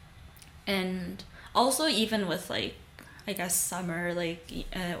 And also even with like, I guess summer, like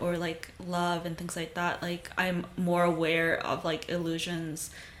or like love and things like that, like I'm more aware of like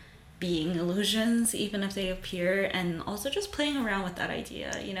illusions being illusions, even if they appear, and also just playing around with that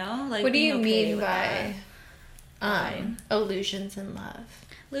idea, you know, like what do you okay mean by illusions in love?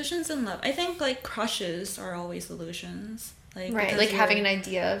 Illusions in love, I think like crushes are always illusions, like right, like having an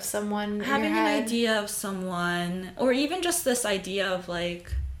idea of someone, having an idea of someone, or even just this idea of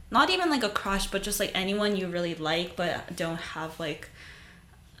like, not even like a crush, but just like anyone you really like but don't have like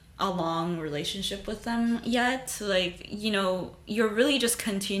a long relationship with them yet. Like, you know, you're really just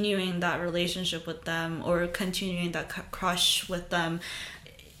continuing that relationship with them, or continuing that crush with them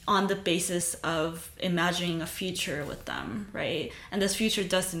on the basis of imagining a future with them, right? And this future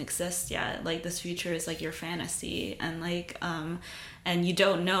doesn't exist yet. Like, this future is like your fantasy, and like and you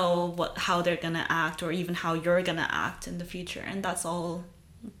don't know how they're gonna act, or even how you're gonna act in the future, and that's all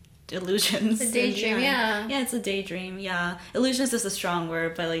illusions. A daydream. Yeah, it's a daydream. Yeah, illusions is a strong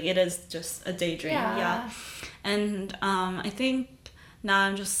word, but like it is just a daydream. Yeah. And I think now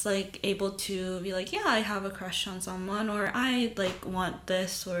I'm just like able to be like, yeah, I have a crush on someone, or I like want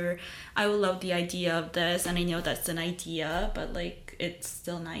this, or I would love the idea of this, and I know that's an idea, but like it's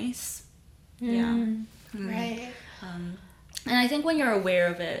still nice. Right. And I think when you're aware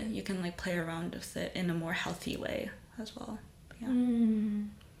of it, you can like play around with it in a more healthy way as well.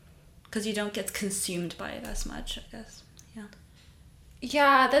 Because you don't get consumed by it as much, I guess.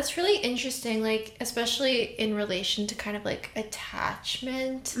 Yeah, that's really interesting, like, especially in relation to kind of, like,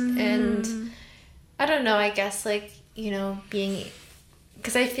 attachment, and, I don't know, I guess, like, you know, being,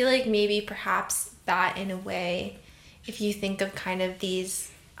 because I feel like maybe perhaps that, in a way, if you think of kind of these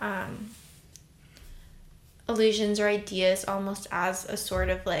illusions or ideas almost as a sort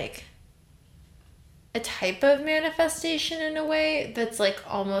of, like, a type of manifestation in a way, that's, like,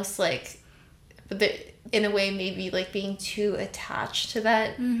 almost, like, in a way maybe like being too attached to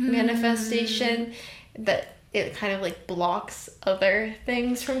that manifestation, that it kind of like blocks other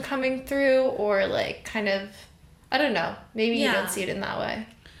things from coming through, or like kind of, I don't know, maybe you don't see it in that way.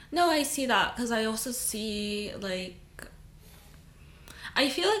 No, I see that, because I also see like, I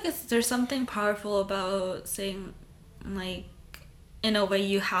feel like there's something powerful about saying like, in a way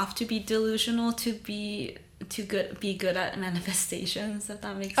you have to be delusional to be good at manifestations, if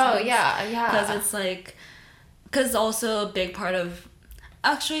that makes sense. Oh yeah. Because it's like, because also a big part of,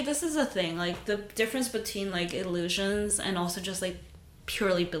 actually this is a thing, like the difference between like illusions and also just like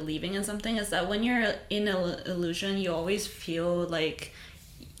purely believing in something is that when you're in an illusion, you always feel like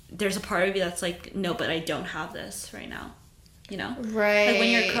there's a part of you that's like, no, but I don't have this right now. You know? Right. Like when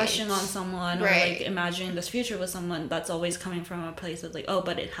you're crushing on someone, or like imagining this future with someone, that's always coming from a place of like, oh,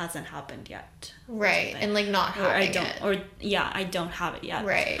 but it hasn't happened yet. Right. And like not having I don't have it yet.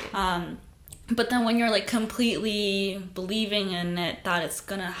 Right. But then when you're like completely believing in it that it's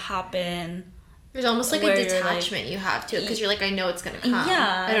gonna happen, there's almost like a detachment you have to it, because you're like, I know it's gonna come.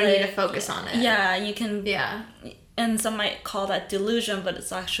 Yeah. I don't need to focus on it. Yeah, you can. Yeah. And some might call that delusion, but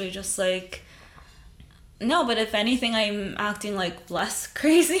it's actually just like, no, but if anything, I'm acting like less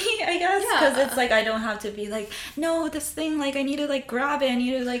crazy, I guess, because it's like I don't have to be like, no, this thing, like I need to like grab it, I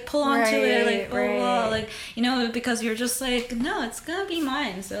need to like pull onto it, like blah, blah, blah, like, you know, because you're just like, no, it's gonna be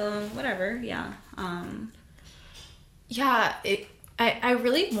mine, so whatever. I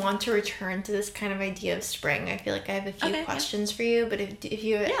really want to return to this kind of idea of spring. I feel like I have a few questions for you, but if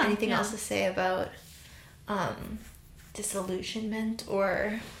you have anything else to say about disillusionment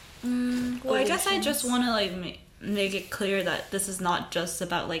or well, I guess I just want to like make it clear that this is not just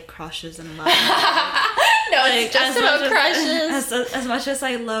about like crushes and love. No, like, it's just about crushes. As much as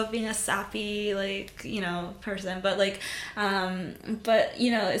I love being a sappy, like, you know, person, but like but you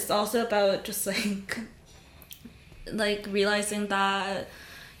know, it's also about just like realizing that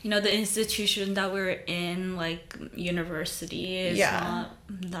the institution that we're in, like university, is not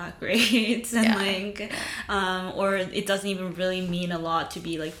that great, and or it doesn't even really mean a lot to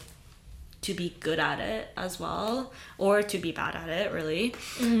be good at it as well, or to be bad at it, really.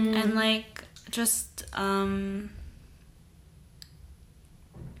 And like just that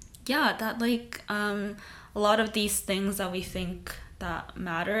like a lot of these things that we think that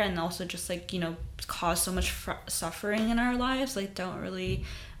matter, and also just like cause so much suffering in our lives, like don't really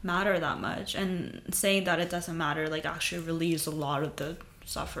matter that much. And saying that it doesn't matter like actually relieves a lot of the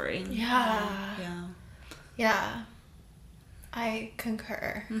suffering. I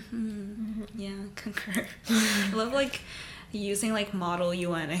concur. Concur. I love like using like model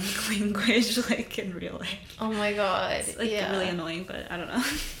UN language like in real life. Oh my god. It's like really annoying, but I don't know.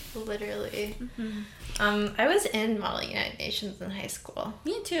 Literally. I was in Model United Nations in high school.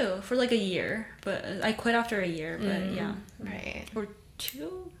 Me too, for like a year, but I quit after a year, but Right. Or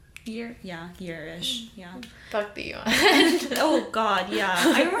 2 year? Yeah, year-ish. Yeah. Fuck the UN. Oh god, yeah.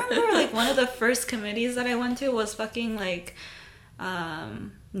 I remember like one of the first committees that I went to was fucking like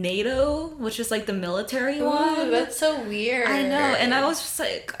NATO, which is like the military one. That's so weird. I know, and I was just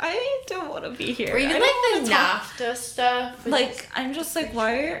like, I don't want to be here. Or even like the NAFTA stuff. Like, I'm just like,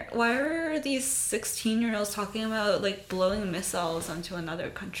 why are these 16-year-olds talking about like blowing missiles onto another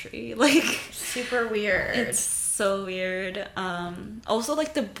country? Like, super weird. It's so weird. Also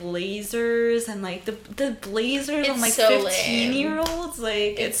like the blazers and like the blazers on like 15-year-olds,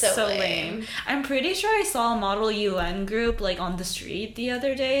 like it's so lame. I'm pretty sure I saw a Model UN group like on the street the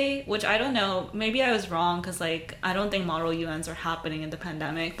other day, which I don't know, maybe I was wrong, because like I don't think Model UNs are happening in the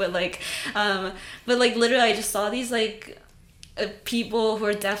pandemic, but like literally I just saw these like people who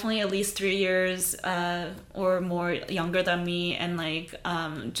are definitely at least 3 years or more younger than me, and like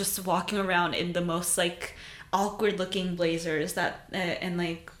just walking around in the most like awkward looking blazers that and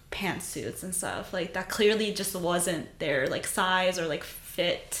like pantsuits and stuff like that clearly just wasn't their like size or like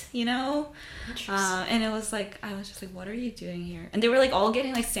fit, and it was like, I was just like, what are you doing here? And they were like all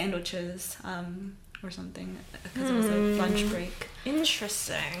getting like sandwiches or something, because it was a lunch break.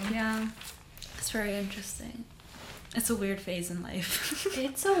 Interesting. Yeah, it's very interesting. It's a weird phase in life.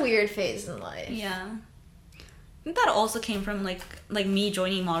 It's a weird phase in life. Yeah. That also came from like me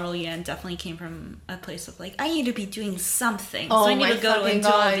joining Model UN definitely came from a place of like, I need to be doing something, so I need to go into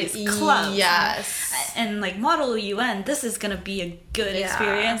all these clubs. Yes. And like Model UN, this is gonna be a good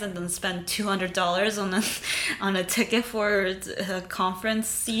experience, and then spend $200 on a ticket for a conference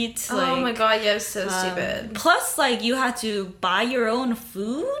seat. Oh my god, yeah, so stupid. Plus, like, you had to buy your own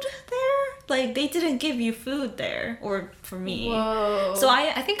food there. Like, they didn't give you food there, or for me. Whoa. So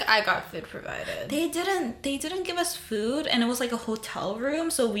I think I got food provided. They didn't give us food, and it was like a hotel room,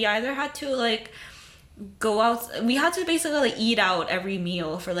 so we either had to like go out, we had to basically like eat out every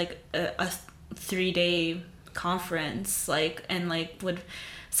meal for like a 3-day conference, like, and like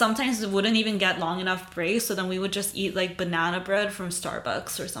sometimes wouldn't even get long enough breaks, so then we would just eat like banana bread from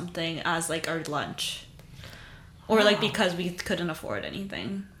Starbucks or something as like our lunch, or like because we couldn't afford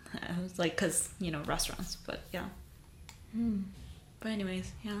anything. It was like, because restaurants, but yeah. But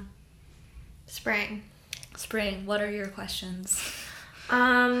anyways, yeah. Spring, what are your questions?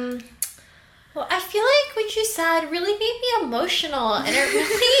 Well, I feel like what you said really made me emotional, and it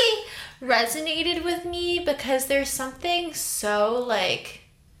really resonated with me, because there's something so like,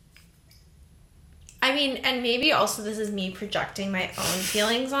 I mean, and maybe also this is me projecting my own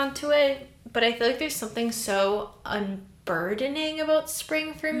feelings onto it, but I feel like there's something so unburdening about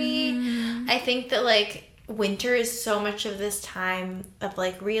spring for me. I think that like winter is so much of this time of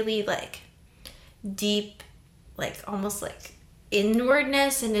like really like deep, like almost like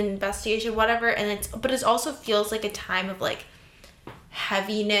inwardness and investigation, whatever, and it also feels like a time of like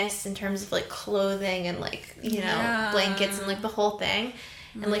heaviness in terms of like clothing and like blankets and like the whole thing,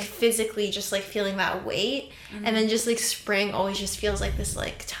 and like physically just like feeling that weight. And then just like spring always just feels like this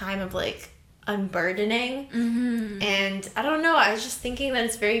like time of like unburdening. And I don't know, I was just thinking that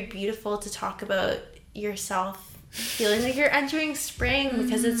it's very beautiful to talk about yourself feeling like you're entering spring,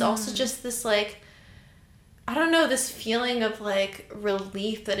 because it's also just this like, I don't know, this feeling of like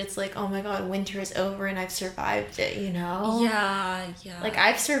relief that it's like, oh my god, winter is over and I've survived it, Yeah. Like,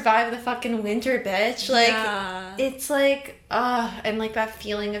 I've survived the fucking winter, bitch. Like, it's like, and like that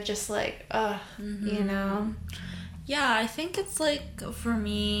feeling of just like, Yeah, I think it's like, for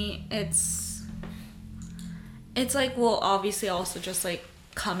me, it's like, well, obviously also just like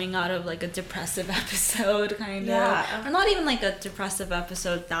coming out of like a depressive episode, kind of, or not even like a depressive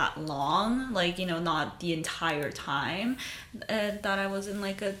episode that long, like, not the entire time that I was in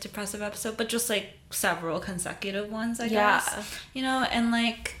like a depressive episode, but just like several consecutive ones, I Yeah. guess. You know, and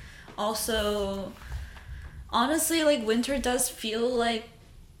like also honestly, like winter does feel like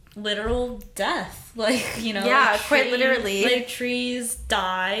literal death. Like, you know, Yeah, like quite literally. like trees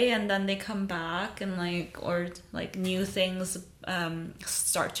die and then they come back, and like, or like new things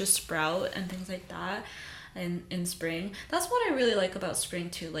start to sprout and things like that in spring. That's what I really like about spring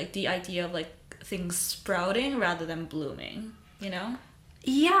too, like the idea of like things sprouting rather than blooming, you know?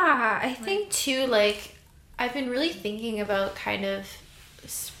 Yeah, I think too, like, I've been really thinking about kind of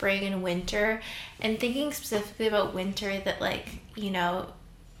spring and winter, and thinking specifically about winter, that, like, you know,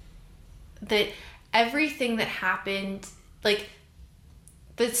 that everything that happened, like,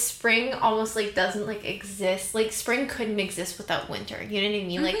 the spring almost like doesn't like exist. Like, spring couldn't exist without winter. You know what I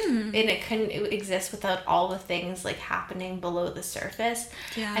mean? Like, and it couldn't exist without all the things like happening below the surface.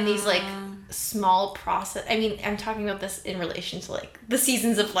 Yeah. And these like small process. I mean, I'm talking about this in relation to like the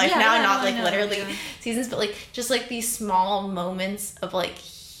seasons of life now, not like literally seasons, but like just like these small moments of like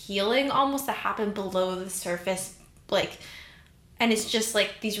healing almost that happen below the surface, like. And it's just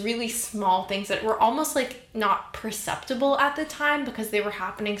like these really small things that were almost like not perceptible at the time because they were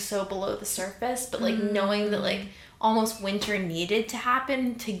happening so below the surface. But like knowing that like almost winter needed to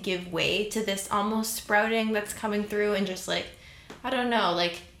happen to give way to this almost sprouting that's coming through, and just like, I don't know,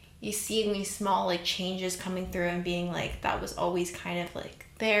 like you see these small like changes coming through and being like, that was always kind of like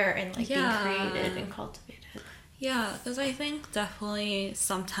there and like being created and cultivated. Yeah, because I think definitely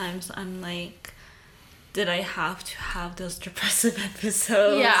sometimes I'm like, did I have to have those depressive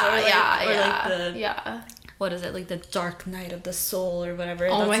episodes? What is it, like the dark night of the soul or whatever?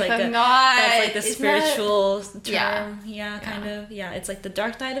 Oh, that's my like God. That's like the Isn't spiritual that... term. Yeah, kind of. Yeah, it's like the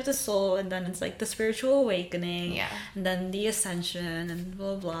dark night of the soul, and then it's like the spiritual awakening. Yeah. And then the ascension and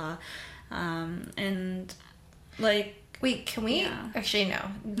blah blah. And like, wait, can we actually no?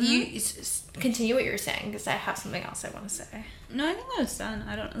 You continue what you were saying, because I have something else I want to say. No, I think I was done.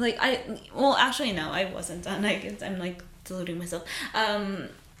 I don't like well, actually no, I wasn't done. I'm like deluding myself.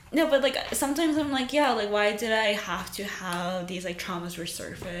 No, but like sometimes I'm like, yeah, like why did I have to have these like traumas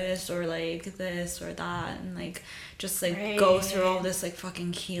resurface, or like this or that, and like just like go through all this like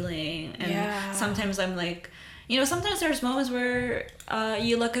fucking healing. And sometimes I'm like, you know, sometimes there's moments where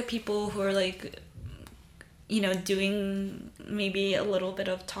you look at people who are like, you know, doing maybe a little bit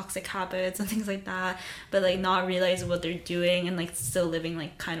of toxic habits and things like that, but like not realize what they're doing, and like still living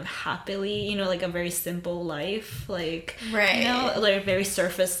like kind of happily, you know, like a very simple life, like, you know, like very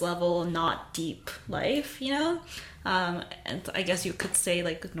surface level, not deep life, you know. And I guess you could say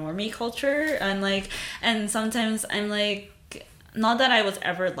like normie culture, and like, and sometimes I'm like, not that I was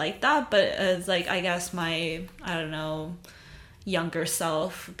ever like that, but as like, I guess my, I don't know, younger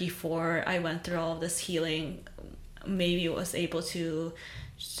self before I went through all of this healing maybe was able to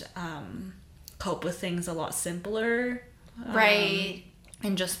cope with things a lot simpler,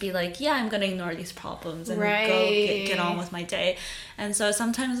 and just be like, yeah, I'm gonna ignore these problems and go get on with my day. And so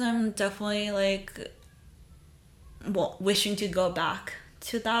sometimes I'm definitely like, well, wishing to go back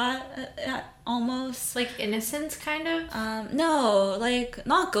to that, almost like innocence kind of. No, like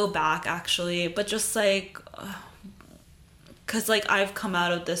not go back actually, but just like, because like I've come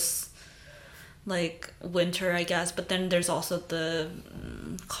out of this like winter, I guess, but then there's also the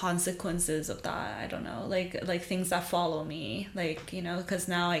consequences of that. I don't know, like things that follow me, like, you know, because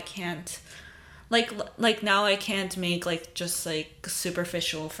now I can't like now I can't make like just like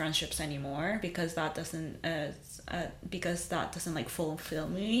superficial friendships anymore, because that doesn't like fulfill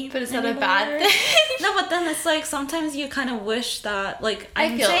me. But is that a bad thing? No, but then it's like sometimes you kind of wish that, like,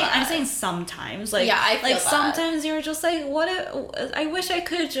 I'm saying sometimes, like, I feel like sometimes you're just like, what if, I wish I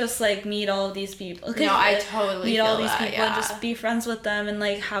could just like meet all of these people. No, I totally meet feel all these that, people and just be friends with them and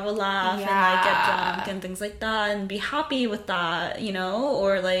like have a laugh and like get drunk and things like that and be happy with that, you know,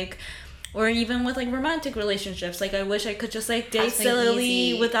 or even with like romantic relationships. Like, I wish I could just like date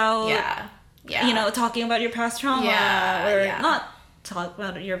sillily without you know, talking about your past trauma, not talk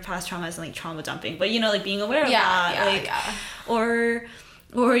about your past trauma as like trauma dumping, but you know, like being aware of that, or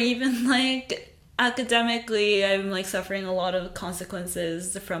even like academically, I'm like suffering a lot of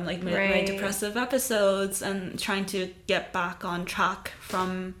consequences from like my depressive episodes, and trying to get back on track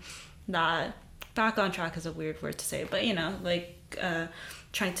from that. Back on track is a weird word to say, but you know, like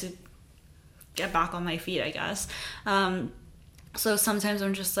trying to get back on my feet, I guess. So sometimes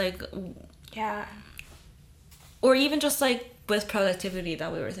I'm just like, or even just like with productivity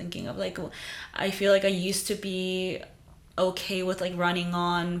that we were thinking of, like, I feel like I used to be okay with like running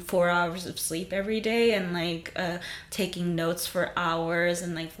on 4 hours of sleep every day, and like taking notes for hours,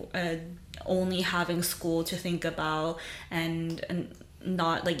 and like only having school to think about, and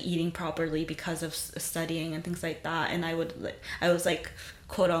not like eating properly because of studying and things like that, and I was like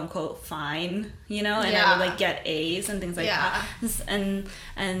quote unquote fine, and I would like get A's and things like that,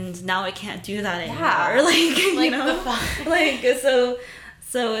 and now I can't do that anymore.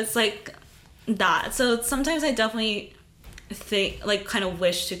 So it's like that. So sometimes I definitely think, like, kind of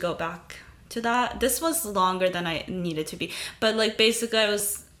wish to go back to that. This was longer than I needed to be, but like basically I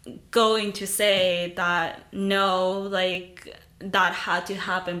was going to say that no, like that had to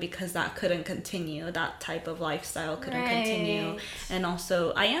happen because that couldn't continue, that type of lifestyle couldn't continue, and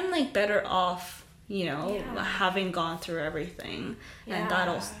also I am like better off, having gone through everything, and that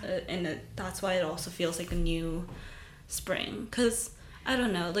also that's why it also feels like a new spring, because I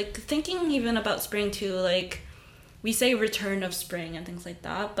don't know, like thinking even about spring too, like we say return of spring and things like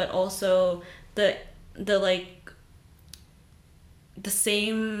that, but also the like the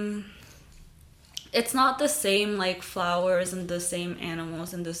same, it's not the same like flowers and the same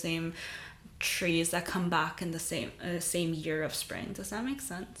animals and the same trees that come back in the same year of spring. Does that make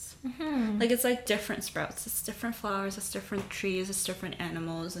sense? Mm-hmm. Like it's like different sprouts, it's different flowers, it's different trees, it's different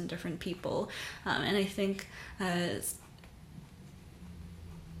animals and different people, and I think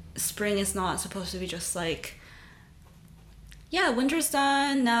spring is not supposed to be just like, winter's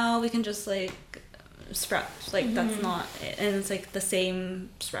done, now we can just like sprout, like that's not it. And it's like the same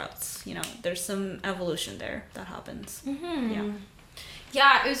sprouts, there's some evolution there that happens.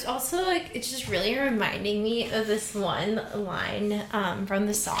 Yeah, it was also like, it's just really reminding me of this one line from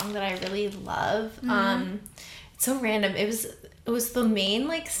the song that I really love. It's so random. It was the main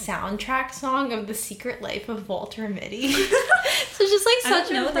like soundtrack song of The Secret Life of Walter Mitty. So just like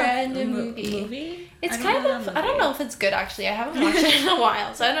such a random movie. It's kind of, I don't know if it's good actually. I haven't watched it in a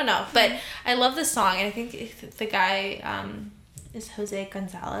while, so I don't know. But I love the song, and I think the guy is Jose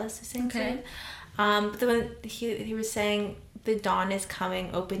Gonzalez who sings it. But then he was saying, "The dawn is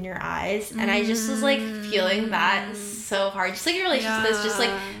coming, open your eyes," and I just was like feeling that so hard. Just like in relation to this, just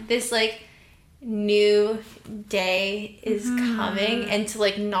like this like new day is coming, and to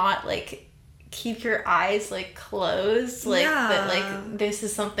like not like keep your eyes like closed, like that like this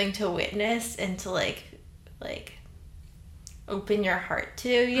is something to witness and to like open your heart to,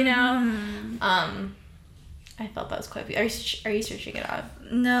 I felt that was quite beautiful. Are you searching it up?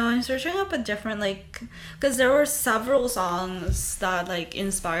 No, I'm searching up a different, like, because there were several songs that like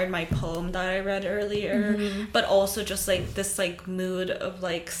inspired my poem that I read earlier, but also just like this like mood of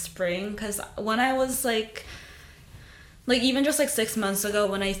like spring, because when I was like even just like 6 months ago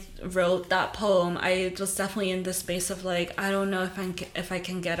when I wrote that poem, I was definitely in this space of like, I don't know if I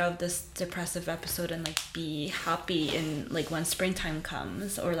can get out of this depressive episode and like be happy in like when springtime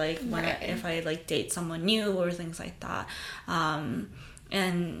comes, or like when if I like date someone new or things like that. And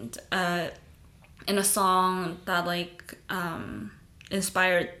in a song that like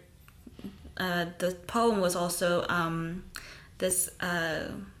inspired the poem was also this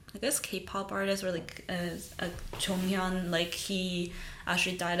I guess K-pop artist, or like a Jonghyun, like he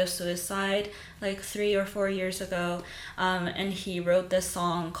actually died of suicide like 3 or 4 years ago, and he wrote this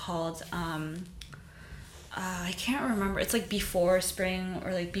song called I can't remember, it's like Before Spring,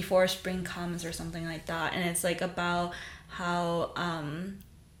 or like Before Spring Comes or something like that, and it's like about how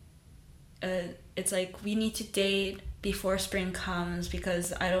it's like we need to date before spring comes,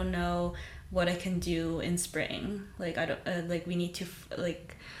 because I don't know what I can do in spring, like I don't like we need to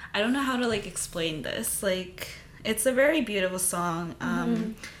like, I don't know how to like explain this, like it's a very beautiful song,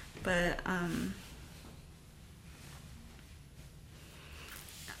 but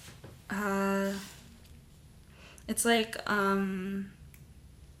it's like I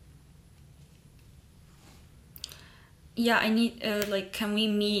need like, can we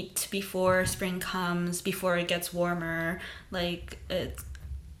meet before spring comes, before it gets warmer, like it,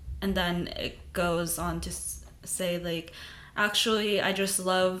 and then it goes on to say like, actually I just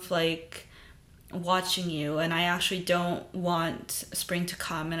love like watching you, and I actually don't want spring to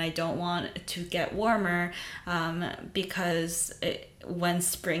come, and I don't want it to get warmer, because when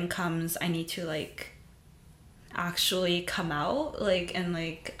spring comes I need to like actually come out, like, and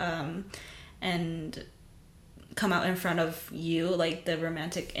like and come out in front of you, like the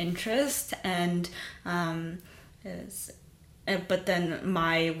romantic interest, and but then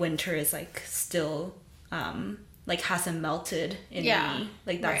my winter is like still like hasn't melted in me,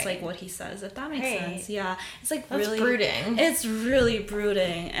 like that's like what he says, if that makes sense. It's like that's really brooding. It's really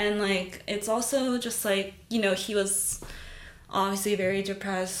brooding, and like it's also just like, he was obviously very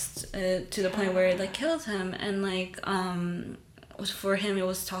depressed to the point where it like killed him, and like for him it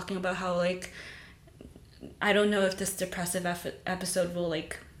was talking about how like, I don't know if this depressive episode will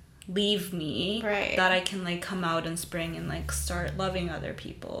like leave me, right, that I can like come out in spring and like start loving other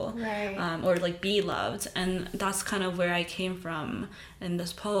people, right, or like be loved. And that's kind of where I came from in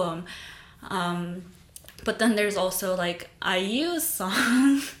this poem. But then there's also like IU's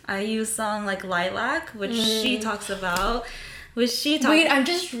song like Lilac, which she talks about. Wait, I'm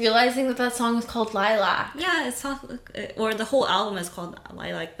just realizing that song is called Lilac. Yeah, or the whole album is called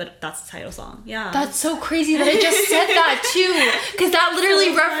Lilac, but that's the title song. Yeah. That's so crazy that I just said that too, because that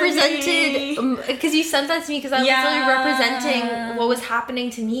literally represented. Because you sent that to me, because I was literally representing what was happening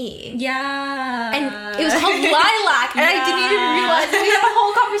to me. Yeah. And it was called Lilac, and I didn't even realize we had a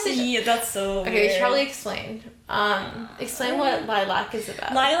whole conversation. Yeah, that's so Okay, weird. Charlie, explain. Explain what Lilac is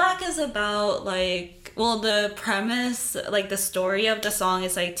about. Lilac is about like, well, the premise, like the story of the song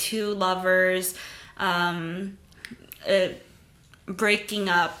is like two lovers breaking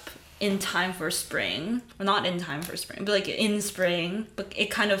up in time for spring. Well, not in time for spring, but like in spring. But it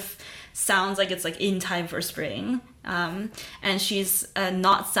kind of sounds like it's like in time for spring. And she's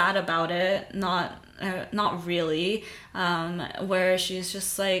not sad about it, not really. Where she's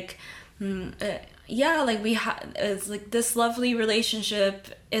just like, yeah, like it's like this lovely relationship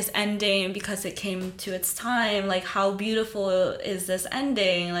is ending because it came to its time. Like, how beautiful is this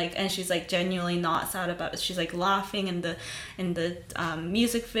ending? Like, and she's like genuinely not sad about it. She's like laughing in the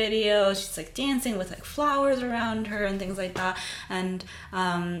music video. She's like dancing with like flowers around her and things like that. And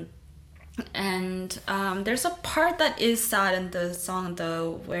there's a part that is sad in the song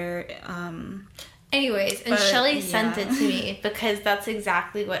though, where anyways, and Shelly sent it to me because that's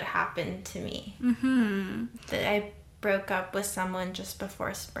exactly what happened to me. That I broke up with someone just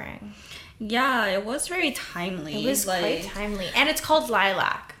before spring. Yeah, it was very timely. It was quite timely, and it's called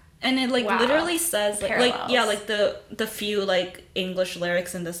Lilac. And it like literally says like yeah, like the few like English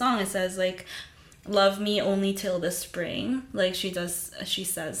lyrics in the song. It says like, "Love me only till the spring." Like she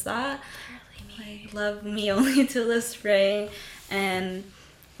says that. Like, love me only till the spring, and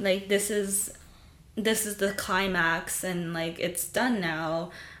like this is the climax, and like it's done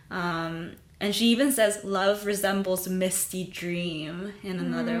now. And she even says love resembles misty dream in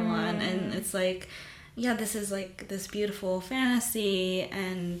another one, and it's like, yeah, this is like this beautiful fantasy,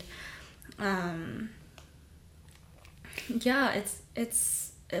 and yeah,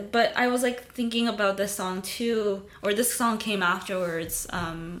 it's but I was like thinking about this song too, or this song came afterwards,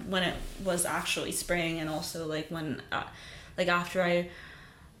 when it was actually spring, and also like when like after I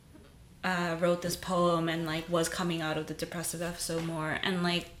wrote this poem and like was coming out of the depressive episode more, and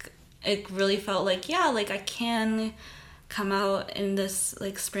like it really felt like, yeah, like I can come out in this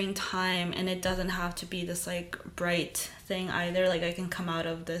like springtime, and it doesn't have to be this like bright thing either. Like I can come out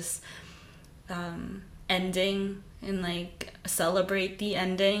of this ending and like celebrate the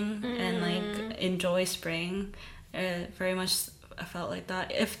ending and like enjoy spring. Very much I felt like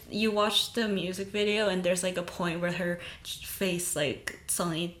that. If you watch the music video, and there's like a point where her face like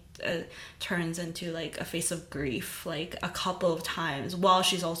suddenly turns into like a face of grief like a couple of times while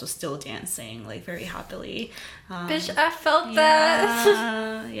she's also still dancing like very happily. Bitch, I felt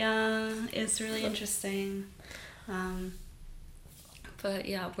that. Yeah, it's really interesting. But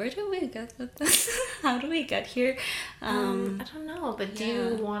yeah, where do we get with this? How do we get here? I don't know, but do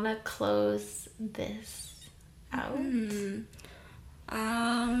you want to close this out? Or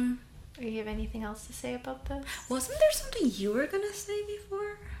you have anything else to say about this? Wasn't there something you were gonna say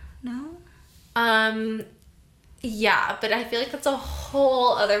before? No? Yeah, but I feel like that's a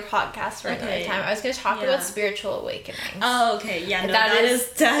whole other podcast for another time. I was going to talk about spiritual awakenings. Oh, okay. Yeah, no, that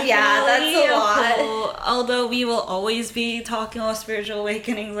is definitely that's a lot. Although we will always be talking about spiritual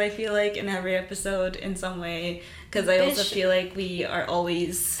awakenings, I feel like, in every episode in some way. Because I also feel like we are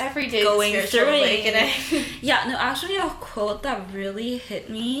always every day going through awakening. Yeah, no, actually a quote that really hit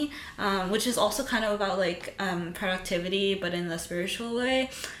me, which is also kind of about like productivity, but in the spiritual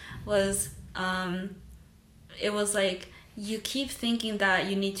way, was it was like, you keep thinking that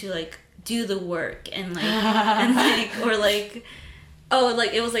you need to like do the work and like and like, or like, oh,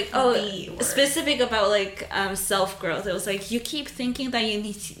 like it was like, oh, specific about like self-growth. It was like, you keep thinking that you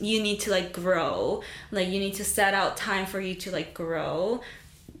need to like grow, like you need to set out time for you to like grow,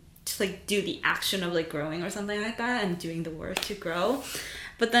 to like do the action of like growing or something like that, and doing the work to grow.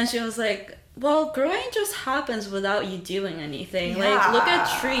 But then she was like, well, growing just happens without you doing anything. Like, look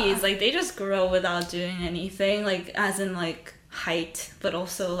at trees, like they just grow without doing anything, like as in like height, but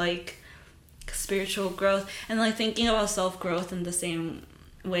also like spiritual growth. And like thinking about self-growth in the same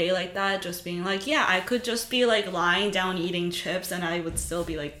way like that, just being like, yeah, I could just be like lying down eating chips and I would still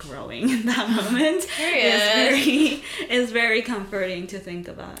be like growing in that moment. It's very comforting to think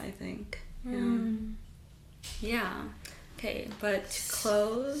about, I think. Yeah. Okay, but to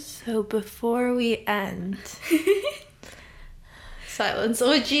close. So before we end, silence,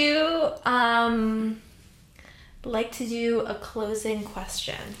 would you like to do a closing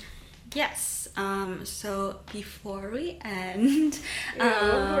question? Yes. So before we end,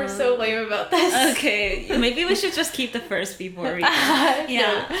 we're so lame about this. Okay, maybe we should just keep the first before we end.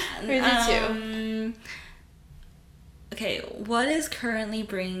 Yeah. Where's the two? Okay, what is currently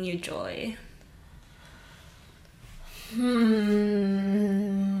bringing you joy?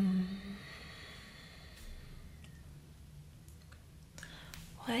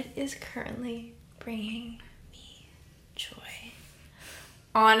 What is currently bringing me joy?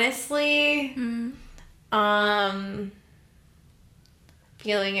 Honestly,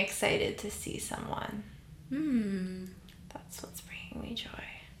 feeling excited to see someone. That's what's bringing me joy.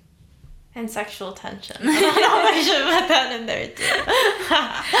 And sexual tension. I don't know if I should put that in there too.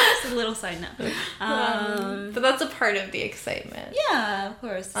 Just a little side note. But that's a part of the excitement. Yeah, of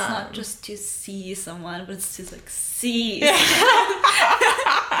course. It's not just to see someone, but it's to like see. Yeah.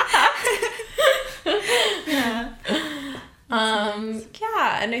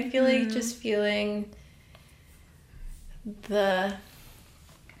 Yeah, and I feel like just feeling the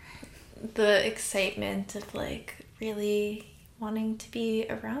excitement of like really wanting to be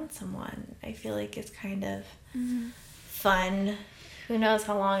around someone. I feel like it's kind of fun. Who knows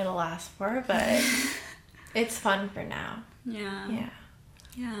how long it'll last for, but it's fun for now. Yeah.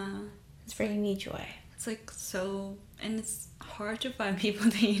 It's bringing me joy. It's like so, and it's hard to find people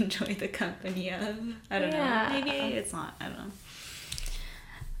that you enjoy the company of. I don't know. Maybe it's not. I don't know.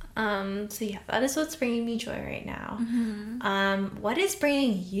 So yeah, that is what's bringing me joy right now. What is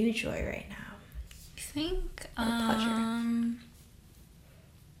bringing you joy right now? I think pleasure.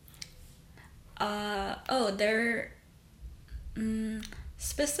 There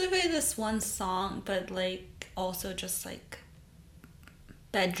specifically this one song, but like also just like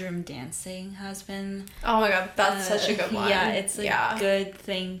bedroom dancing has been. Oh my god, that's such a good one. Yeah, it's a good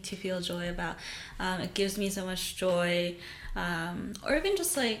thing to feel joy about. It gives me so much joy. Or even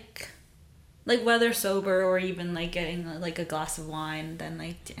just like whether sober or even like getting like a glass of wine, then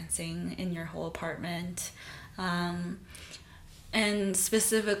like dancing in your whole apartment. And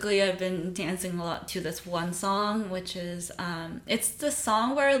specifically I've been dancing a lot to this one song, which is it's the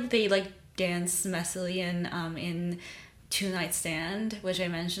song where they like dance messily in Two Night Stand, which I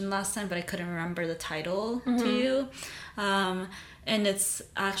mentioned last time, but I couldn't remember the title to you. And it's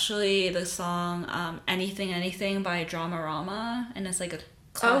actually the song Anything Anything by Dramarama, and it's like a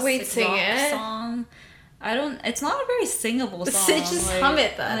classic rock song. It's not a very singable song. Just like, hum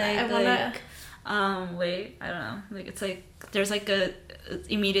it then. Wait, I don't know. Like it's like there's like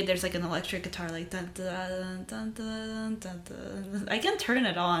there's like an electric guitar like dun dun dun dun dun dun. I can turn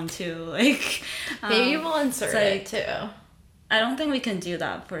it on too. Like maybe we'll insert it too. I don't think we can do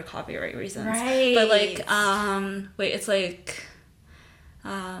that for copyright reasons. Right. But like wait, it's like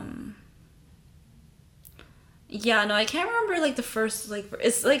yeah, no, I can't remember like the first like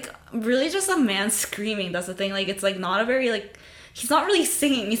it's like really just a man screaming. That's the thing. Like it's like not a very like he's not really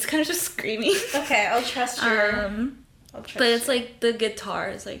singing. He's kind of just screaming. Okay, I'll trust your. But it's like the guitar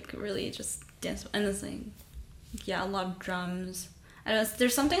is like really just dance, and it's like a lot of drums. I don't know,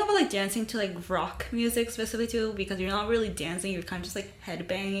 there's something about like dancing to like rock music specifically too, because you're not really dancing. You're kind of just like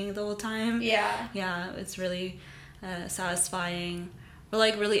headbanging the whole time. Yeah, it's really satisfying. Or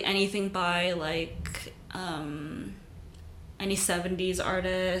like really anything by like any 70s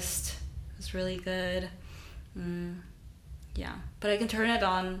artist is really good. Yeah, but I can turn it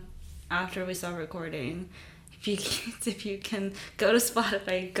on after we stop recording. If you can go to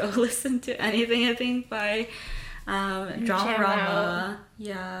Spotify, go listen to anything I think by Dramarama.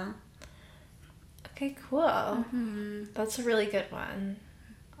 Yeah. Okay, cool. That's a really good one.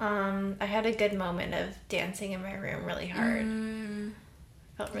 I had a good moment of dancing in my room really hard.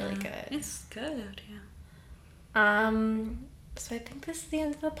 Felt really good. It's good, yeah. So I think this is the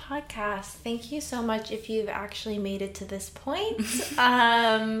end of the podcast. Thank you so much if you've actually made it to this point.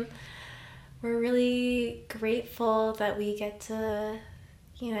 We're really grateful that we get to,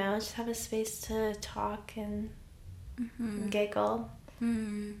 just have a space to talk and giggle.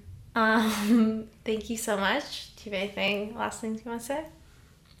 Thank you so much. Do you have anything, last things you want to say?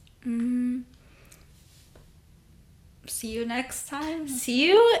 See you next time.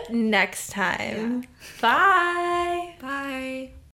 Yeah. Bye. Bye.